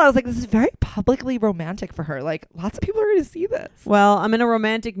I Sure. thought. I was like, this is very publicly romantic for her. Like, lots of people are going to see this. Well, I'm in a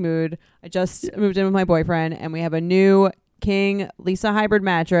romantic mood. I just moved in with my boyfriend, and we have a new King Lisa hybrid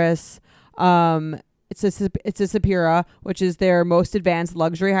mattress. It's a Sapira, which is their most advanced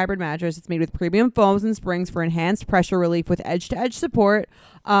luxury hybrid mattress. It's made with premium foams and springs for enhanced pressure relief with edge-to-edge support,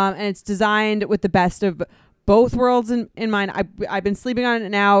 and it's designed with the best of both worlds in mind. I've been sleeping on it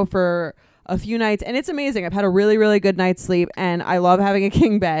now for a few nights, and it's amazing. I've had a really, really good night's sleep, and I love having a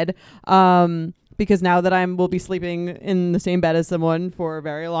king bed. Because now that will be sleeping in the same bed as someone for a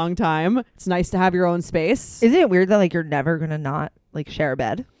very long time, it's nice to have your own space. Isn't it weird that like you're never going to not like share a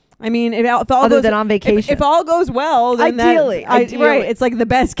bed? I mean, if all Other goes, than on vacation. if all goes well, then Ideally. right? It's like the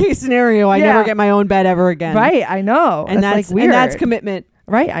best case scenario. I Yeah. never get my own bed ever again. Right, I know. and that's like weird. and that's commitment.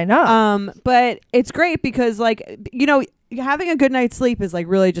 Right, I know. But it's great because like having a good night's sleep is like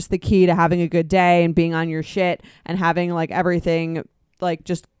really just the key to having a good day and being on your shit and having like everything like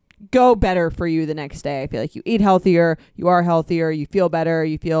just go better for you the next day. I feel like you eat healthier, you are healthier, you feel better,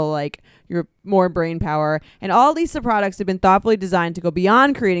 you feel like you're more brain power. And all Lisa products have been thoughtfully designed to go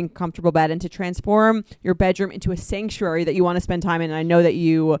beyond creating a comfortable bed and to transform your bedroom into a sanctuary that you want to spend time in. And I know that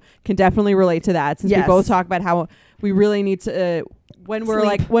you can definitely relate to that since Yes. we both talk about how we really need to when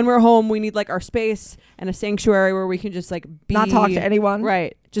we're home, we need like our space and a sanctuary where we can just like be, Not talk to anyone.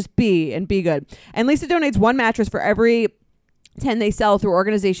 Right. Just be and be good. And Lisa donates one mattress for every 10 they sell through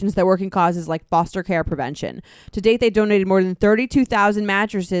organizations that work in causes like foster care prevention. To date, they donated more than 32,000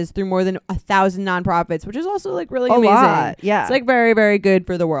 mattresses through more than 1,000 nonprofits, which is also like really amazing. Lot. Yeah. It's like very, very good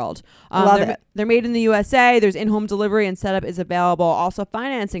for the world. Love it. They're made in the USA. There's in-home delivery and setup is available. Also,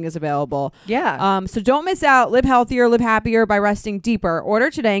 financing is available. Yeah. So don't miss out. Live healthier, live happier by resting deeper. Order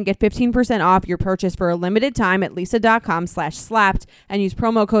today and get 15% off your purchase for a limited time at lisa.com/slapped and use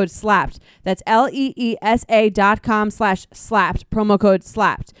promo code slapped. That's LEESA.com/slapped, promo code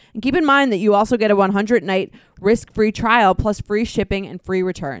slapped. And keep in mind that you also get a 100-night risk-free trial plus free shipping and free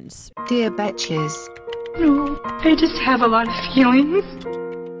returns. Dear Betches, No, I just have a lot of feelings.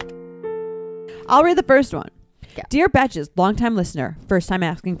 I'll read the first one. Yeah. Dear Betches, longtime listener, first time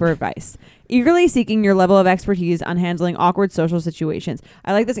asking for advice. Eagerly seeking your level of expertise on handling awkward social situations.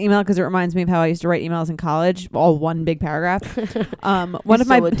 I like this email because it reminds me of how I used to write emails in college, all one big paragraph. One of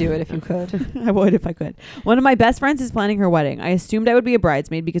my would do it if you could. I would if I could. One of my best friends is planning her wedding. I assumed I would be a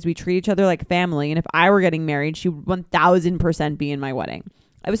bridesmaid because we treat each other like family, and if I were getting married, she would 1000% be in my wedding.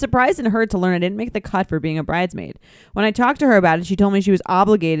 I was surprised and hurt to learn I didn't make the cut for being a bridesmaid. When I talked to her about it, she told me she was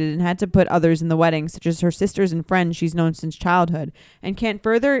obligated and had to put others in the wedding, such as her sisters and friends she's known since childhood, and can't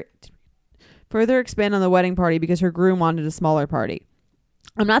further expand on the wedding party because her groom wanted a smaller party.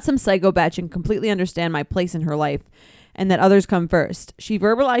 I'm not some psycho bitch and completely understand my place in her life and that others come first. She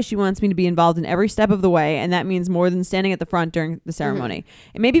verbalized she wants me to be involved in every step of the way, and that means more than standing at the front during the ceremony.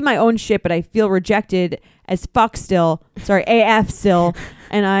 It may be my own shit, but I feel rejected as AF still,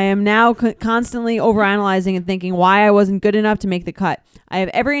 and I am now constantly overanalyzing and thinking why I wasn't good enough to make the cut. I have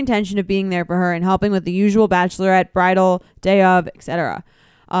every intention of being there for her and helping with the usual bachelorette, bridal, day of, etc.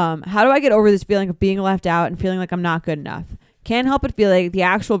 How do I get over this feeling of being left out and feeling like I'm not good enough? Can't help but feel like the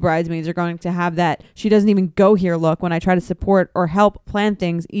actual bridesmaids are going to have that she doesn't even go here look when I try to support or help plan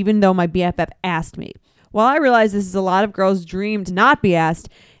things, even though my BFF asked me. While I realize this is a lot of girls' dream to not be asked,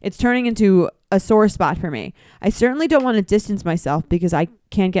 it's turning into a sore spot for me. I certainly don't want to distance myself because I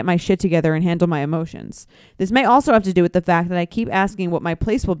can't get my shit together and handle my emotions. This may also have to do with the fact that I keep asking what my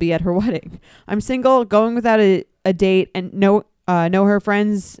place will be at her wedding. I'm single, going without a date, and know her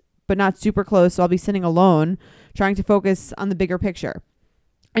friends, but not super close, so I'll be sitting alone, trying to focus on the bigger picture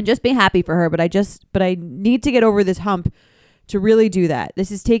and just be happy for her. But I need to get over this hump to really do that.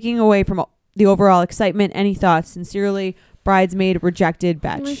 This is taking away from the overall excitement. Any thoughts? Sincerely, bridesmaid rejected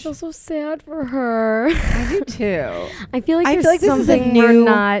batch. I feel so sad for her. I do too. I feel like this is a something new. we're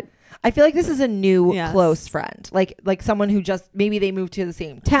not. I feel like this is a new Yes. close friend, like someone who just maybe they moved to the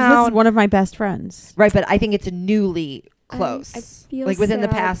same This town, is one of my best friends. right? But I think it's a newly close, I feel like within the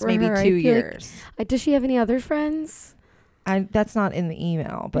sad past for maybe her. I 2 feel like- years. Does she have any other friends? That's not in the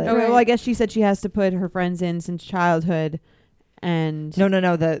email, but Okay, well, I guess she said she has to put her friends in since childhood, and no,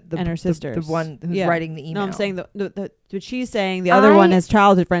 the and her sisters. the one who's Yeah. writing the email. No, I'm saying but she's saying the other one has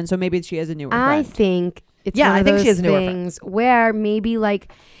childhood friends, so maybe she has a newer I friend. think it's Yeah, one I of think those she has a newer things where maybe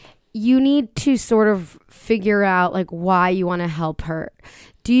like you need to sort of figure out like why you want to help her.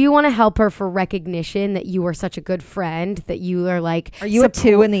 Do you want to help her for recognition that you are such a good friend that you are like? Are you a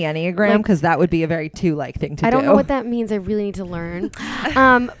 2 in the Enneagram? like- Because that would be a very 2-like thing to do. I don't know what that means. I really need to learn.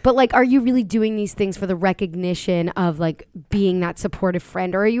 But like, are you really doing these things for the recognition of like being that supportive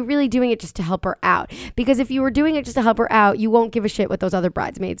friend, or are you really doing it just to help her out? Because if you were doing it just to help her out, you won't give a shit what those other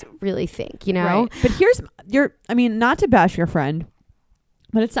bridesmaids really think, you know? Right. But here's not to bash your friend,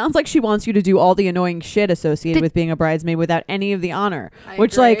 but it sounds like she wants you to do all the annoying shit associated with being a bridesmaid without any of the honor.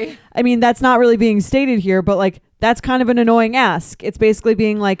 Like, I mean, that's not really being stated here, but like, that's kind of an annoying ask. It's basically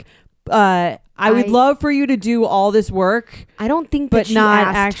being like, I would love for you to do all this work, I don't think that but she not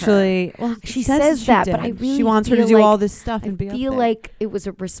asked actually. her. Well, She it says that, she but I did. really she wants her to feel do like- all this stuff I and be up feel there. like it was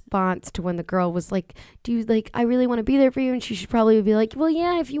a response to when the girl was like, "Do you like? I really want to be there for you," and she should probably be like, "Well,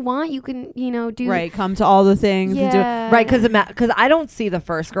 yeah, if you want, you can, do right, come to all the things and do it. Yeah, Right, because I don't see the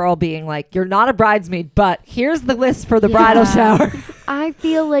first girl being like, "You're not a bridesmaid, but here's the list for the bridal Yeah. shower." I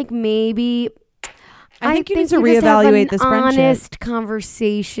feel like maybe. I think you need to just have reevaluate an this friendship. honest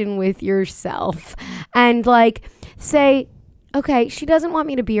conversation with yourself, and like say, okay, she doesn't want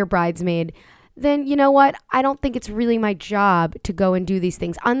me to be her bridesmaid. Then you know what? I don't think it's really my job to go and do these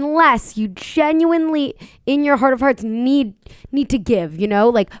things unless you genuinely, in your heart of hearts, need to give.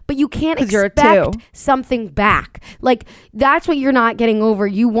 But you can't 'Cause you're a expect 2. something back. Like that's what you're not getting over.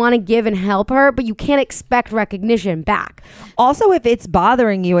 You want to give and help her, but you can't expect recognition back. Also, if it's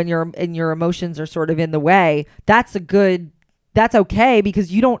bothering you and your emotions are sort of in the way, that's okay because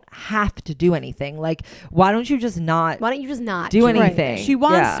you don't have to do anything. Like, why don't you just not Why don't you just not do it? anything? She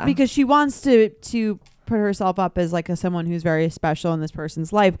wants Yeah. because she wants to put herself up as like someone who's very special in this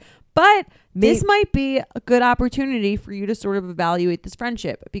person's life. But this might be a good opportunity for you to sort of evaluate this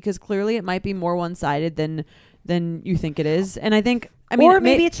friendship because clearly it might be more one-sided than you think it is. And I think or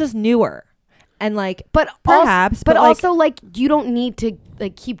maybe it's just newer. And like, But Perhaps, also, but but, like- also like you don't need to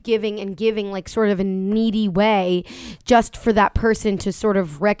like keep giving and giving like sort of a needy way just for that person to sort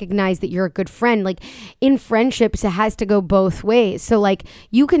of recognize that you're a good friend. Like in friendships, it has to go both ways. So like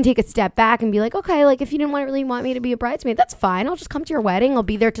you can take a step back and be like, okay, like if you didn't really want me to be a bridesmaid, that's fine. I'll just come to your wedding. I'll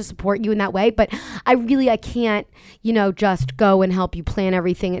be there to support you in that way. But I can't, just go and help you plan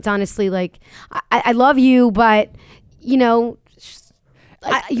everything. It's honestly like I love you, but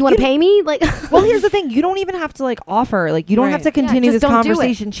You want to pay me? Like, well, here's the thing. You don't even have to like offer. Like, you don't have to continue this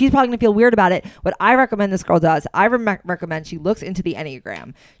conversation. She's probably gonna feel weird about it. What I recommend this girl does, I recommend she looks into the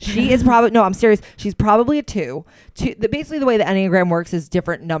Enneagram. She is probably, no, I'm serious. She's probably a 2. Basically, the way the Enneagram works is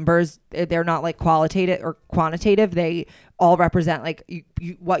different numbers. They're not like qualitative or quantitative. They all represent like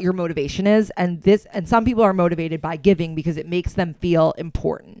what your motivation is, and some people are motivated by giving because it makes them feel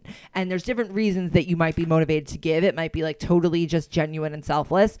important, and there's different reasons that you might be motivated to give. It might be like totally just genuine and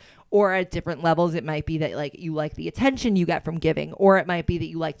selfless, or at different levels it might be that like you like the attention you get from giving, or it might be that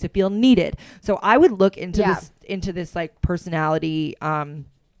you like to feel needed. So I would look into this like personality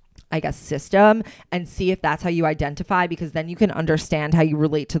I guess system and see if that's how you identify, because then you can understand how you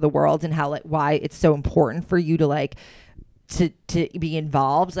relate to the world and how like why it's so important for you to like to be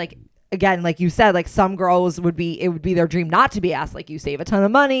involved. Like, again, like you said, like some girls it would be their dream not to be asked. Like, you save a ton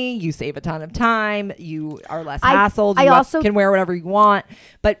of money, you save a ton of time, you are less hassled, you also can wear whatever you want.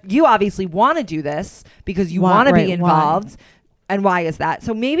 But you obviously want to do this because you want to be involved. And why is that?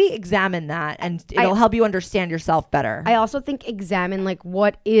 So maybe examine that, and it'll help you understand yourself better. I also think examine like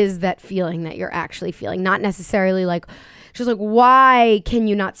what is that feeling that you're actually feeling, not necessarily like. She's like, why can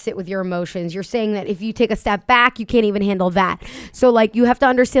you not sit with your emotions? You're saying that if you take a step back, you can't even handle that. So like you have to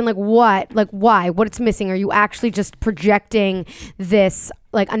understand like why, what it's missing. Are you actually just projecting this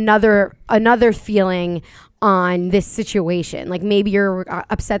like another feeling on this situation? Like maybe you're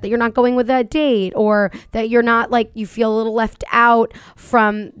upset that you're not going with that date, or that you're not like, you feel a little left out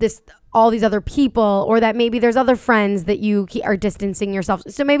from all these other people, or that maybe there's other friends that you are distancing yourself.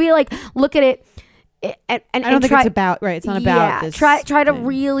 So maybe like look at it. And I don't think it's about It's not about this. Try to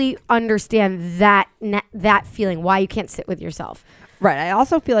really understand that feeling, why you can't sit with yourself. Right. I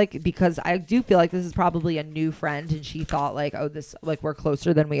also feel like, because I do feel like this is probably a new friend, and she thought like, oh, this like we're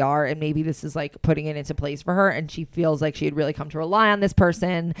closer than we are, and maybe this is like putting it into place for her, and she feels like she had really come to rely on this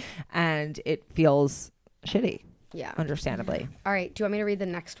person, and it feels shitty. Yeah. Understandably. All right. Do you want me to read the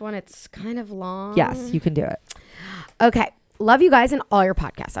next one? It's kind of long. Yes, you can do it. Okay. Love you guys and all your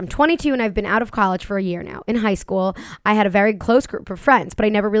podcasts. I'm 22 and I've been out of college for a year now. In high school, I had a very close group of friends, but I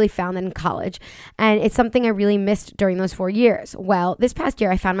never really found that in college. And it's something I really missed during those 4 years. Well, this past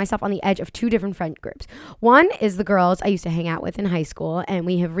year, I found myself on the edge of 2 different friend groups. One is the girls I used to hang out with in high school, and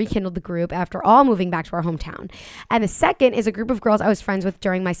we have rekindled the group after all moving back to our hometown. And the second is a group of girls I was friends with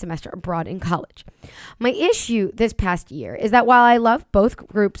during my semester abroad in college. My issue this past year is that while I love both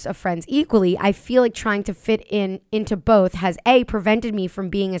groups of friends equally, I feel like trying to fit into both has A, prevented me from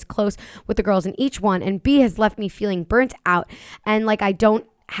being as close with the girls in each one, and B, has left me feeling burnt out and like I don't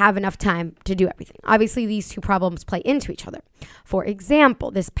have enough time to do everything. Obviously, these 2 problems play into each other. For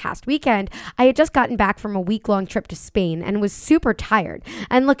example, this past weekend, I had just gotten back from a week-long trip to Spain and was super tired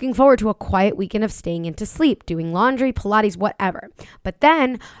and looking forward to a quiet weekend of staying in to sleep, doing laundry, Pilates, whatever. But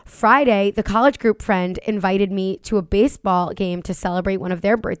then Friday, the college group friend invited me to a baseball game to celebrate one of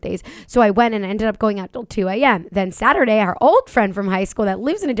their birthdays. So I went and ended up going out till 2 a.m. Then Saturday, our old friend from high school that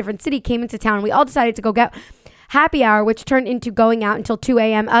lives in a different city came into town, and we all decided to go get happy hour, which turned into going out until 2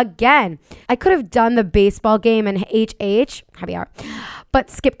 a.m. again. I could have done the baseball game and happy hour, but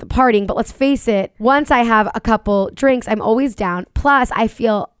skipped the partying. But let's face it, once I have a couple drinks, I'm always down. Plus, I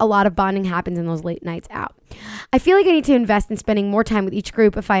feel a lot of bonding happens in those late nights out. I feel like I need to invest in spending more time with each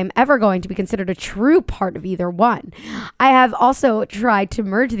group if I am ever going to be considered a true part of either one. I have also tried to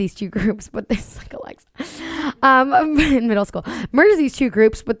merge these 2 groups, but this is like Alexa. In middle school. Merge these 2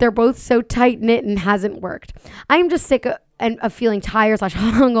 groups, but they're both so tight-knit and hasn't worked. I'm just sick of feeling tired /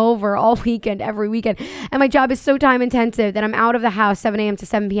 hungover all weekend, every weekend. And my job is so time intensive that I'm out of the house 7 a.m. to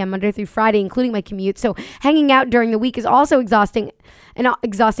 7 p.m. Monday through Friday, including my commute. So hanging out during the week is also an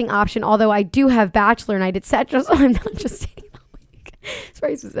exhausting option, although I do have bachelor night, etc. So I'm not just taking the week. It's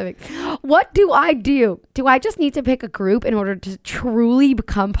very specific. What do I do? Do I just need to pick a group in order to truly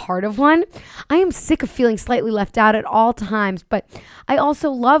become part of one? I am sick of feeling slightly left out at all times, but I also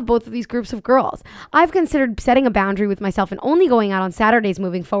love both of these groups of girls. I've considered setting a boundary with myself and only going out on Saturdays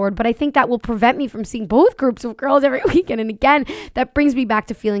moving forward, but I think that will prevent me from seeing both groups of girls every weekend. And again, that brings me back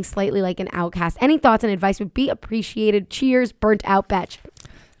to feeling slightly like an outcast. Any thoughts and advice would be appreciated. Cheers, burnt out bitch.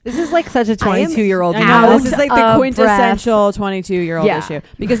 This is like such a 22-year-old. This is like the quintessential 22-year-old issue,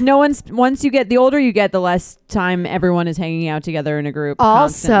 because once you get, the older you get, the less time everyone is hanging out together in a group.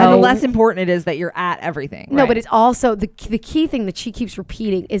 Also, and the less important it is that you're at everything. No, right? but it's also the key thing that she keeps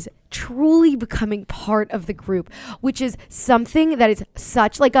repeating is truly becoming part of the group, which is something that is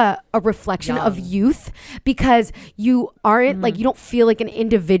such like a reflection of youth, because you aren't like, you don't feel like an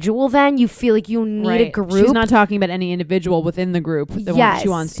individual then. You feel like you need a group. She's not talking about any individual within the group that she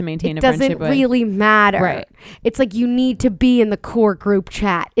wants to maintain a friendship with. It doesn't really matter. Right. It's like you need to be in the core group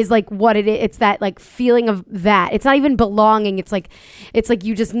chat is like what it is. It's that like feeling of that. It's not even belonging. It's like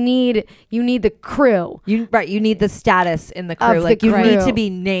you just need the crew. You need the status in the crew. Of like the you crew. need to be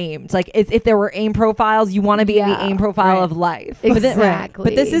named. Like if there were AIM profiles, you want to be in the AIM profile of life. Exactly.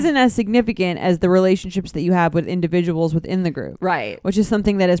 But this isn't as significant as the relationships that you have with individuals within the group. Right. Which is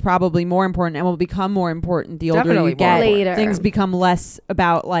something that is probably more important and will become more important the older Definitely you get. Later. Things become less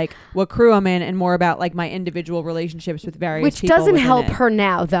about like what crew I'm in and more about like my individual relationships with various Which people doesn't within help it. her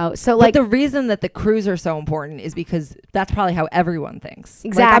now though. So But like the reason that the crews are so important is because that's probably how everyone thinks.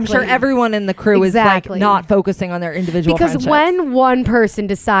 Exactly. Like, I'm sure everyone in the crew Exactly. is like not focusing on their individual because friendships. when one person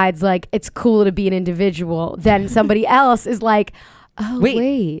decides like it's cool to be an individual, then somebody else is like, oh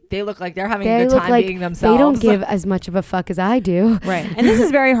wait. They look like they're having They a good look time like being themselves. they don't give as much of a fuck as I do. Right. And this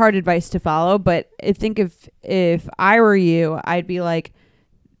is very hard advice to follow, but I think if I were you, I'd be like,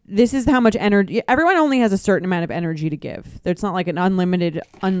 this is how much energy. Everyone only has a certain amount of energy to give. It's not like an unlimited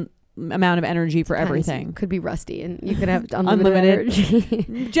amount of energy for everything. Could be rusty and you could have unlimited Unlimited.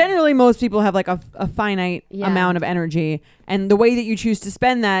 energy. Generally, most people have like a finite Yeah. amount of energy, and the way that you choose to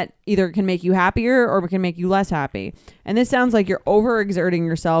spend that either can make you happier or can make you less happy. And this sounds like you're overexerting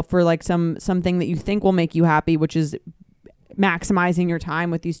yourself for like something that you think will make you happy, which is maximizing your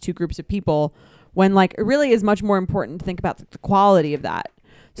time with these two groups of people, when like it really is much more important to think about the quality of that.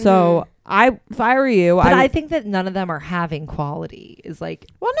 So if I were you, but I think that none of them are having quality. Is like,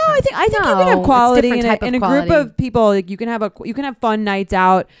 well, no, I think you can No, have it's quality different type in of a group quality. of people. Like you can have fun nights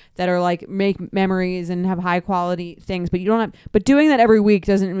out that are like make memories and have high quality things. But you don't have. But doing that every week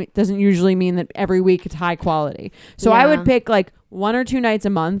doesn't usually mean that every week it's high quality. So I Yeah. would pick like 1 or 2 nights a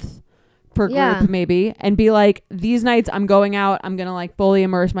month per Yeah. group maybe, and be like, these nights I'm going out, I'm gonna like fully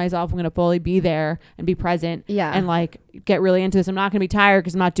immerse myself, I'm gonna fully be there and be present, Yeah. and like get really into this. I'm not gonna be tired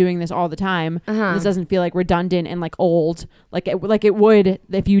because I'm not doing this all the time. Uh-huh. This doesn't feel like redundant and like old, like it would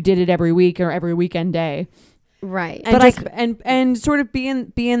if you did it every week or every weekend day. Right. And But just, and sort of be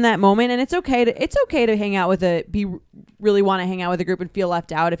in that moment. And it's okay to hang out with really want to hang out with a group and feel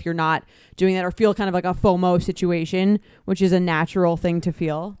left out if you're not doing that, or feel kind of like a FOMO situation, which is a natural thing to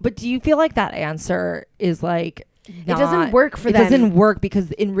feel. but do you feel like that answer is like It doesn't work for it them. doesn't work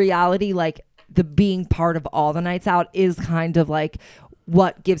because in reality, like the being part of all the nights out is kind of like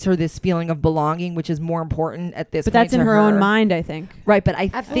what gives her this feeling of belonging, which is more important at this But point that's in to her own mind, I think. Right, but I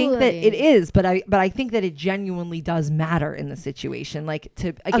think that Absolutely. it is, but I think that it genuinely does matter in the situation. Like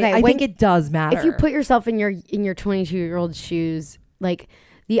Okay, I when- think it does matter. If you put yourself in your 22-year-old shoes, like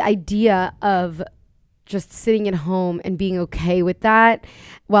the idea of just sitting at home and being okay with that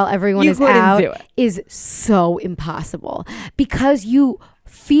while everyone You is couldn't out do it. is so impossible, because you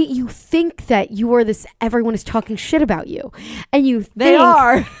think that you are this, everyone is talking shit about you, and you think They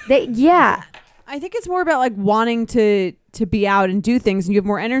are. yeah. I think it's more about like wanting to be out and do things, and you have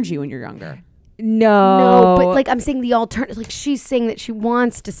more energy when you're younger. No, but like I'm saying the alternative, like she's saying that she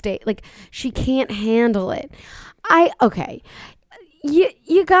wants to stay, like she can't handle it.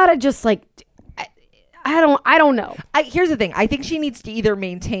 You gotta just like, I don't know. Here's the thing. I think she needs to either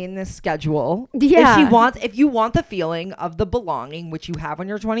maintain this schedule. Yeah. If you want the feeling of the belonging, which you have when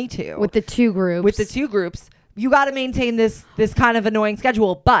you're 22, With the two groups. with the two groups, you got to maintain this kind of annoying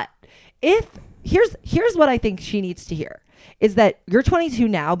schedule. But here's what I think she needs to hear is that you're 22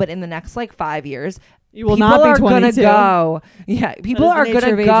 now, but in the next like 5 years, You will people not be are 22. gonna go. Yeah, people is the are nature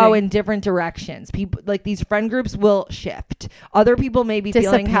gonna of go aging. in different directions. People like these friend groups will shift. Other people may be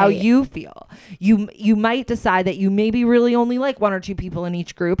feeling how Dissipate. you feel. You might decide that you maybe really only like 1 or 2 people in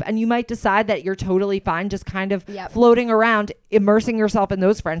each group, and you might decide that you're totally fine just kind of Yep. floating around, immersing yourself in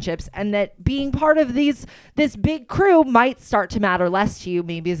those friendships, and that being part of this big crew might start to matter less to you,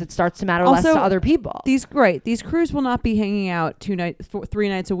 maybe as it starts to matter less Also, to other people. These crews will not be hanging out 3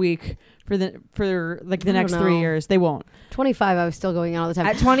 nights a week for the I next don't 3 know. years. They won't. 25, I was still going out all the time.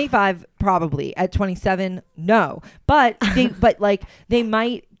 At 25, probably. At 27, no. But they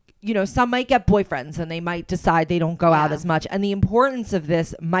might, some might get boyfriends and they might decide they don't go out Yeah. as much. And the importance of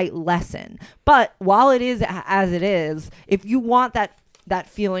this might lessen. But while it is as it is, if you want that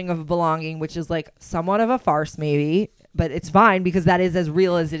feeling of belonging, which is like somewhat of a farce maybe, but it's fine because that is as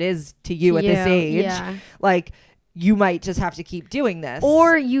real as it is to you at this age. Yeah. Like, you might just have to keep doing this.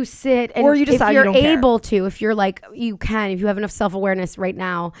 Or you sit and Or you decide if you're you don't care. able to, if you're like, if you have enough self-awareness right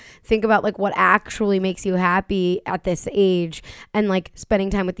now, think about like what actually makes you happy at this age and like spending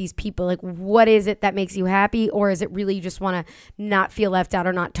time with these people. Like, what is it that makes you happy? Or is it really you just want to not feel left out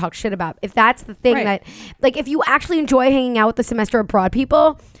or not talk shit about? If that's the thing that, like, if you actually enjoy hanging out with the semester abroad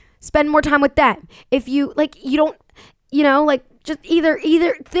people, spend more time with them. If you like, you don't, like just either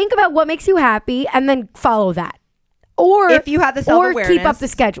think about what makes you happy and then follow that. Or if you have the self-awareness, or keep up the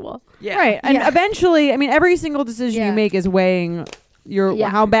schedule. Yeah. Right. And eventually, I mean, every single decision you make is weighing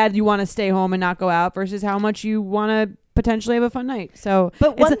how bad you want to stay home and not go out versus how much you want to potentially have a fun night. So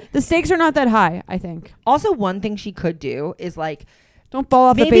the stakes are not that high, I think. Also, one thing she could do is like, don't fall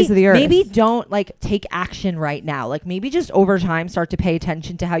off the face of the earth. Maybe don't like take action right now. Like maybe just over time start to pay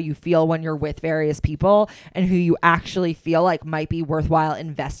attention to how you feel when you're with various people and who you actually feel like might be worthwhile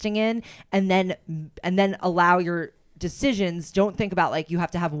investing in, and then allow your decisions. Don't think about like you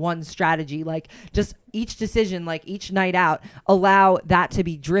have to have one strategy. Like just each decision, like each night out, allow that to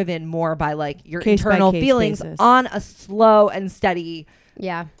be driven more by like your internal feelings basis. On a slow and steady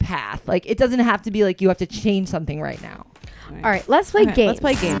path. Like it doesn't have to be like you have to change something right now. All right, let's play games. Let's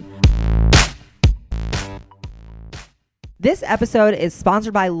play a game. This episode is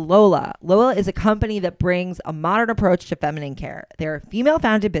sponsored by Lola. Lola is a company that brings a modern approach to feminine care. They're a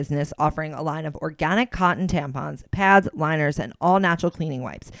female-founded business offering a line of organic cotton tampons, pads, liners, and all-natural cleaning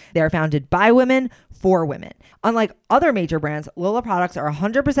wipes. They are founded by women for women. Unlike other major brands, Lola products are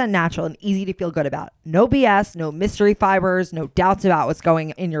 100% natural and easy to feel good about. No BS, no mystery fibers, no doubts about what's going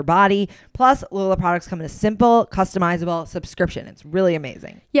in your body. Plus, Lola products come in a simple, customizable subscription. It's really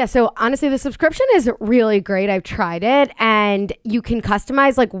amazing. Yeah, so honestly, the subscription is really great. I've tried it, and you can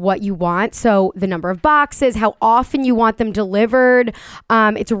customize like what you want. So the number of boxes, how often you want them delivered.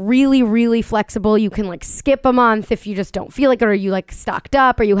 It's really, really flexible. You can like skip a month if you just don't feel like it, or you like stocked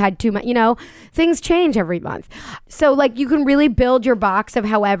up, or you had too much, things change every month. So like you can really build your box of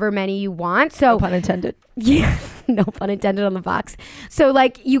however many you want. So no pun intended. Yeah, no pun intended on the box. So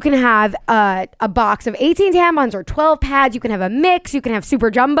like you can have a box of 18 tampons or 12 pads. You can have a mix. You can have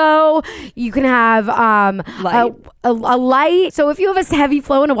super jumbo. You can have light. A light. So if you have a heavy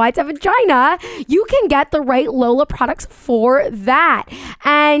flow and a wide set vagina, you can get the right Lola products for that.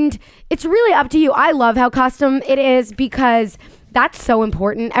 And it's really up to you. I love how custom it is because that's so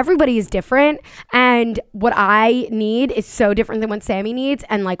important. Everybody is different, and what I need is so different than what Sammy needs.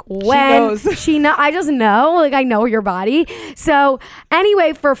 And like when I just know, like I know your body. So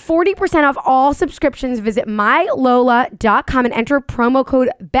anyway, for 40% off all subscriptions, visit mylola.com and enter promo code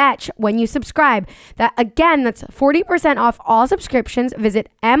BETCH when you subscribe. That's 40% off all subscriptions. Visit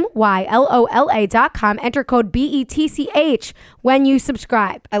mylola.com, enter code BETCH when you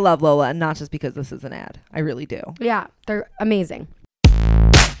subscribe. I love Lola, and not just because this is an ad. I really do. Yeah, they're amazing.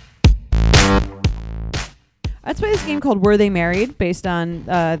 Let's play this game called Were They Married, based on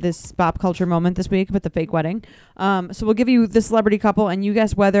this pop culture moment this week with the fake wedding. So we'll give you the celebrity couple, and you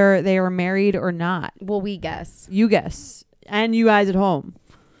guess whether they are married or not. Well, we guess. You guess. And you guys at home.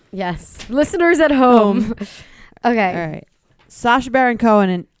 Yes. Listeners at home. Okay. All right. Sacha Baron Cohen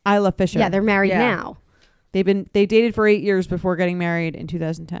and Isla Fisher. Yeah, they're married now. They dated for 8 years before getting married in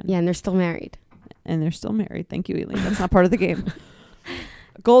 2010. Yeah, and they're still married. Thank you, Eileen. That's not part of the game.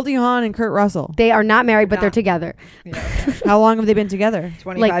 Goldie Hawn and Kurt Russell. They are not married, but they're together. Yeah. How long have they been together?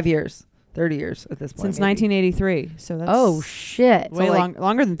 25 years. 30 years at this point. Since 1983. So that's shit. Way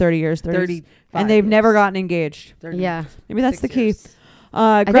longer than 30 years. 35 and they've years. never gotten engaged. Yeah. Maybe that's the key. Years.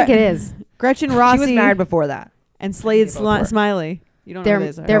 I think it is. Gretchen Rossi. She was married before that. And Slade Smiley. You don't know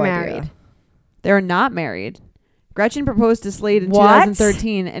who they're married. Idea. They're not married. Gretchen proposed to Slade in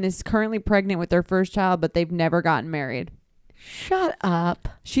 2013 and is currently pregnant with their first child, but they've never gotten married. Shut up.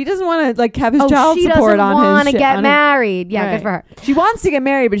 She doesn't want to have his child support on his. She doesn't want to get married. Yeah, good for her. She wants to get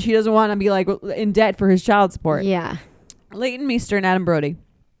married, but she doesn't want to be in debt for his child support. Yeah. Leighton Meester and Adam Brody.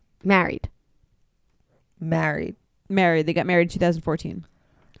 Married. Married. They got married in 2014.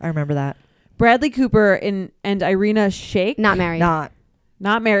 I remember that. Bradley Cooper and Irina Shayk. Not married.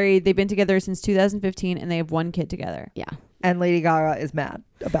 Not married. They've been together since 2015 and they have one kid together. Yeah. And Lady Gaga is mad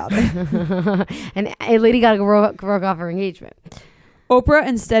about it. And Lady Gaga broke off her engagement. Oprah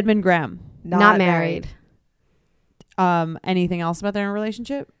and Stedman Graham. Not married. Anything else about their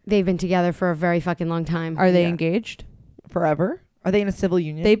relationship? They've been together for a very fucking long time. Are they engaged? Forever? Are they in a civil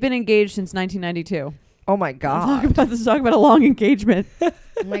union? They've been engaged since 1992. Oh my God. Talk about a long engagement. Oh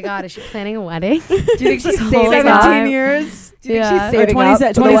my God, is she planning a wedding? Do you think she's saving 17 years? Do you think she's saving up for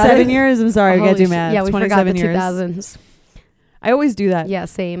the 27 wedding? years? I'm sorry, I gotta do math. Yeah, we forgot the 2000s. I always do that. Yeah,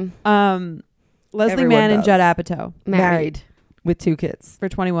 same. Leslie Everyone Mann and does. Judd Apatow Married with 2 kids. for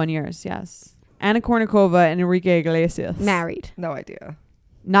 21 years. Yes. Anna Kournikova and Enrique Iglesias. Married. No idea.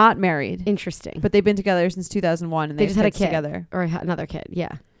 Not married. Interesting. But they've been together since 2001 and They they just had a kids kid. together. Or another kid.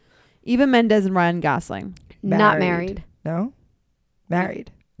 Yeah. Eva Mendes and Ryan Gosling. Not Married. married. No?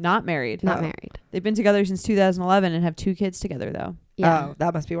 Married. Not married. Not Oh. married. They've been together since 2011 and have 2 kids together though. Yeah. Oh,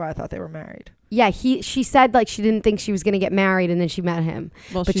 that must be why I thought they were married. Yeah, she said like she didn't think she was gonna get married, and then she met him,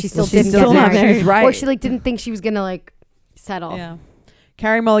 Well, but she she's still she's didn't still get not married. She's right. Or she like didn't think she was gonna like settle. Yeah.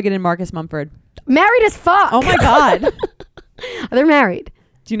 Carrie Mulligan and Marcus Mumford. Married as fuck. Oh my God. They're married.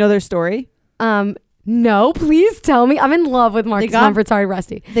 Do you know their story? No, please tell me. I'm in love with Marcus got- Mumford. Sorry,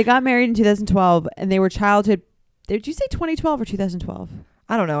 Rusty. They got married in 2012 and they were childhood. Did you say 2012 or 2012?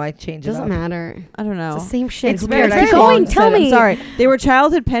 I don't know. I changed it Doesn't up. matter. I don't know. It's the same shit. It's Who weird. cares? I Keep long going. Tell me. I'm sorry. They were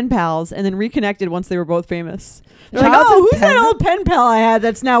childhood pen pals and then reconnected once they were both famous. They're like, Childhood oh, who's that pen- old pen pal I had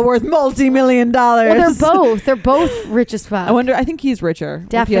that's now worth multi-million dollars? Well, they're both rich as fuck. I wonder. I think he's richer.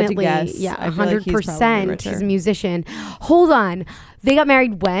 If you had to Definitely. guess. Yeah, I feel like he's probably 100%. richer. He's a musician. Hold on. They got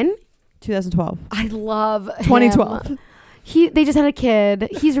married when? 2012. I love him. 2012. They just had a kid.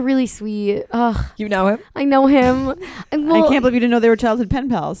 He's really sweet. Ugh, You know him? I know him. And I can't believe you didn't know they were childhood pen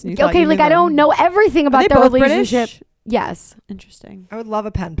pals. and you thought Okay, you like knew I them. don't know everything Are about they their both relationship. British? Yes. Interesting. I would love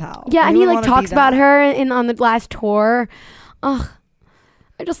a pen pal. Yeah, and You he would like wanna be talks about that. her on the last tour. Ugh,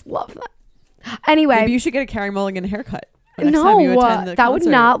 I just love that. Anyway, Maybe you should get a Carrie Mulligan haircut. the next time you no, attend the that would concert.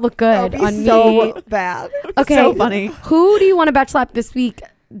 not look That would good be on so me. bad. Okay, So funny. who do you want to batch slap this week,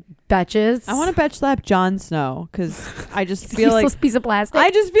 betches? I want to bet slap Jon Snow because I just He's a feel like useless piece of plastic. I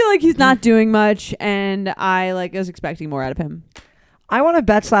just feel like he's not doing much, and I like was expecting more out of him. I want to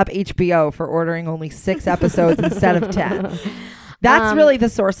bet slap HBO for ordering only 6 episodes instead of 10. That's really the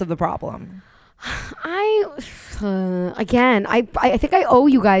source of the problem. Again, I think I owe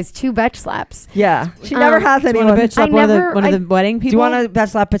you guys 2 betch slaps. Yeah. She never has Do you want anyone. to bet slap I one never- of the wedding people? Do you want to bet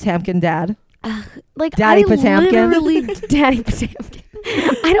slap Potemkin dad? Like Daddy I Potemkin? literally Daddy Potemkin.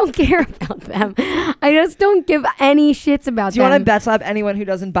 I don't care about them. I just don't give any shits about Do you them. want to bet slap anyone who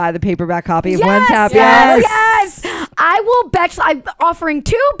doesn't buy the paperback copy of Yes, When's Happy yes, Hour? yes. I will bet. I'm offering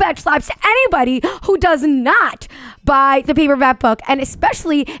 2 bet slaps to anybody who does not buy the paperback book, and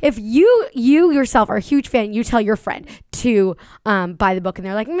especially if you yourself are a huge fan, you tell your friend to buy the book, and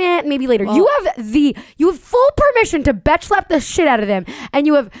they're like, meh, maybe later. Well- you have full permission to bet slap the shit out of them, and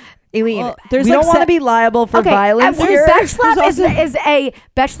you have. Eileen, Well, there's we like don't want to se- be liable for Okay, violence and here. betch slap There's is also- a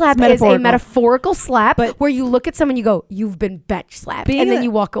betch slap It's is a metaphorical. metaphorical slap But- where you look at someone, you go, "You've been betch slapped," Being and then that-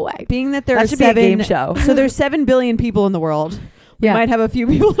 you walk away. Being that there That are should be a 7 game show. So there's 7 billion people in the world. We Yeah. might have a few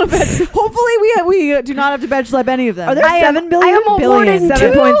people to bet. Hopefully, we do not have to bet slap any of them. Are there I am 7 billion? I am awarding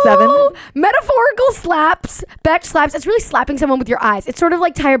 7.7? 2 metaphorical slaps, betch slaps. It's really slapping someone with your eyes. It's sort of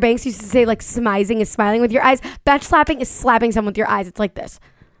like Tyra Banks used to say, like smizing is smiling with your eyes. Betch slapping is slapping someone with your eyes. It's like this.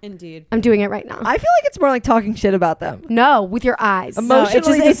 Indeed. I'm doing it right now. I feel like it's more like talking shit about them. No, with your eyes. Emotionally it's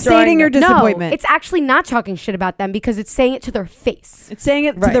just it's destroying stating your them. disappointment. No, it's actually not talking shit about them because it's saying it to their face. It's saying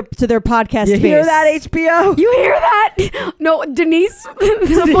it Right. to their podcast. You hear face. that, HBO? You hear that? No, Denise.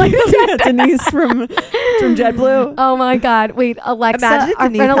 Denise from JetBlue. Oh my God! Wait, Alexa. Imagine if our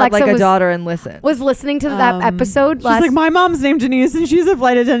Denise friend had Alexa like a was, daughter and listen. was listening to that episode She's last. like, my mom's named Denise, and she's a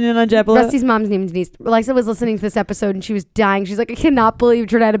flight attendant on JetBlue. Rusty's mom's name is Denise. Alexa was listening to this episode and she was dying. She's like, I cannot believe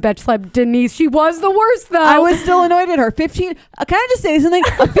Jordana betch slapped Denise. She was the worst though. I was still annoyed at her. Can I just say something?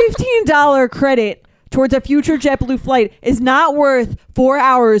 A $15 credit towards a future JetBlue flight is not worth 4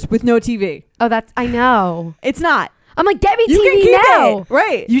 hours with no TV. Oh, I know. It's not. I'm like, get me You can TV keep now. it.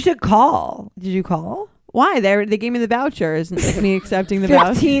 Right. You should call. Did you call? Why? They gave me the voucher. Isn't me accepting the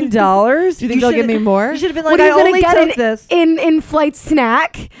voucher? $15? Do you think they'll give me more? You should have been What like, are you I gonna only get took this. in-flight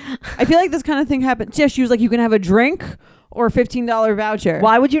snack? I feel like this kind of thing happens. Yeah, she was like, you can have a drink or a $15 voucher.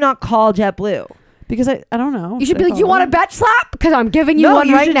 Why would you not call JetBlue? Because I don't know. You should be I like, you call want a them? betch slap? Because I'm giving you No, one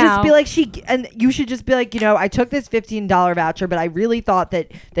you right should now. just be like and you should just be like, I took this $15 voucher, but I really thought that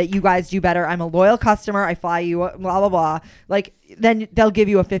you guys do better. I'm a loyal customer. I fly you, blah blah blah. Like then they'll give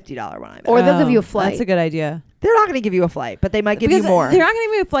you a $50 one. I bet. Or they'll give you a Oh, flight. That's a good idea. They're not going to give you a flight, but they might give Because you more. They're not going to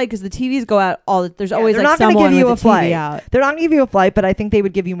give me a flight because the TVs go out there's Yeah, always they're like not gonna someone give you with a the TV flight. out. They're not going to give you a flight, but I think they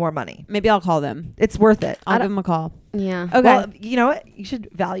would give you more money. Maybe I'll call them. It's worth it. I'll give them a call. yeah. Okay. Well, you know what? You should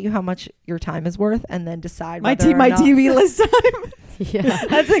value how much your time is worth, and then decide. my whether or not- TV list time. Yeah.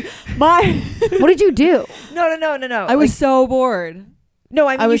 That's like my. What did you do? No. I was so bored. No,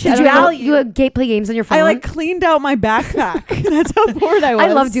 I mean, you should Did you value. play games on your phone? I like cleaned out my backpack. That's how bored I was.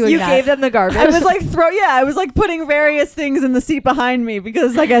 I love doing You that. gave them the garbage. I was like I was like putting various things in the seat behind me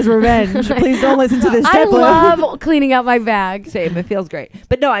because like as revenge. Please don't listen to this. I Deadlift. love cleaning out my bag. Same. It feels great.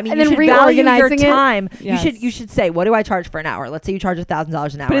 But no, I mean, And you then should value your reorganizing it. time. Yes. You should say, what do I charge for an hour? Let's say you charge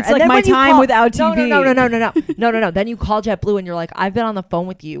 $1,000 an hour. But it's And like then my when you time without TV. No. Then you call JetBlue and you're like, I've been on the phone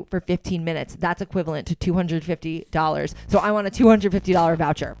with you for 15 minutes. That's equivalent to $250. So I want a $250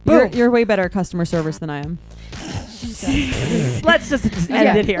 voucher. Boom. You're way better at customer service than I am. Let's just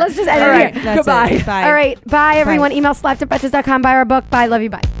end it here. Let's just end All it right. here. That's Goodbye. it. Bye. All right. Bye, everyone. Email slapped@betches.com. Buy our book. Bye. Love you.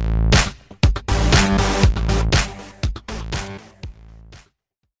 Bye.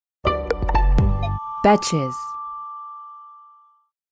 Betches.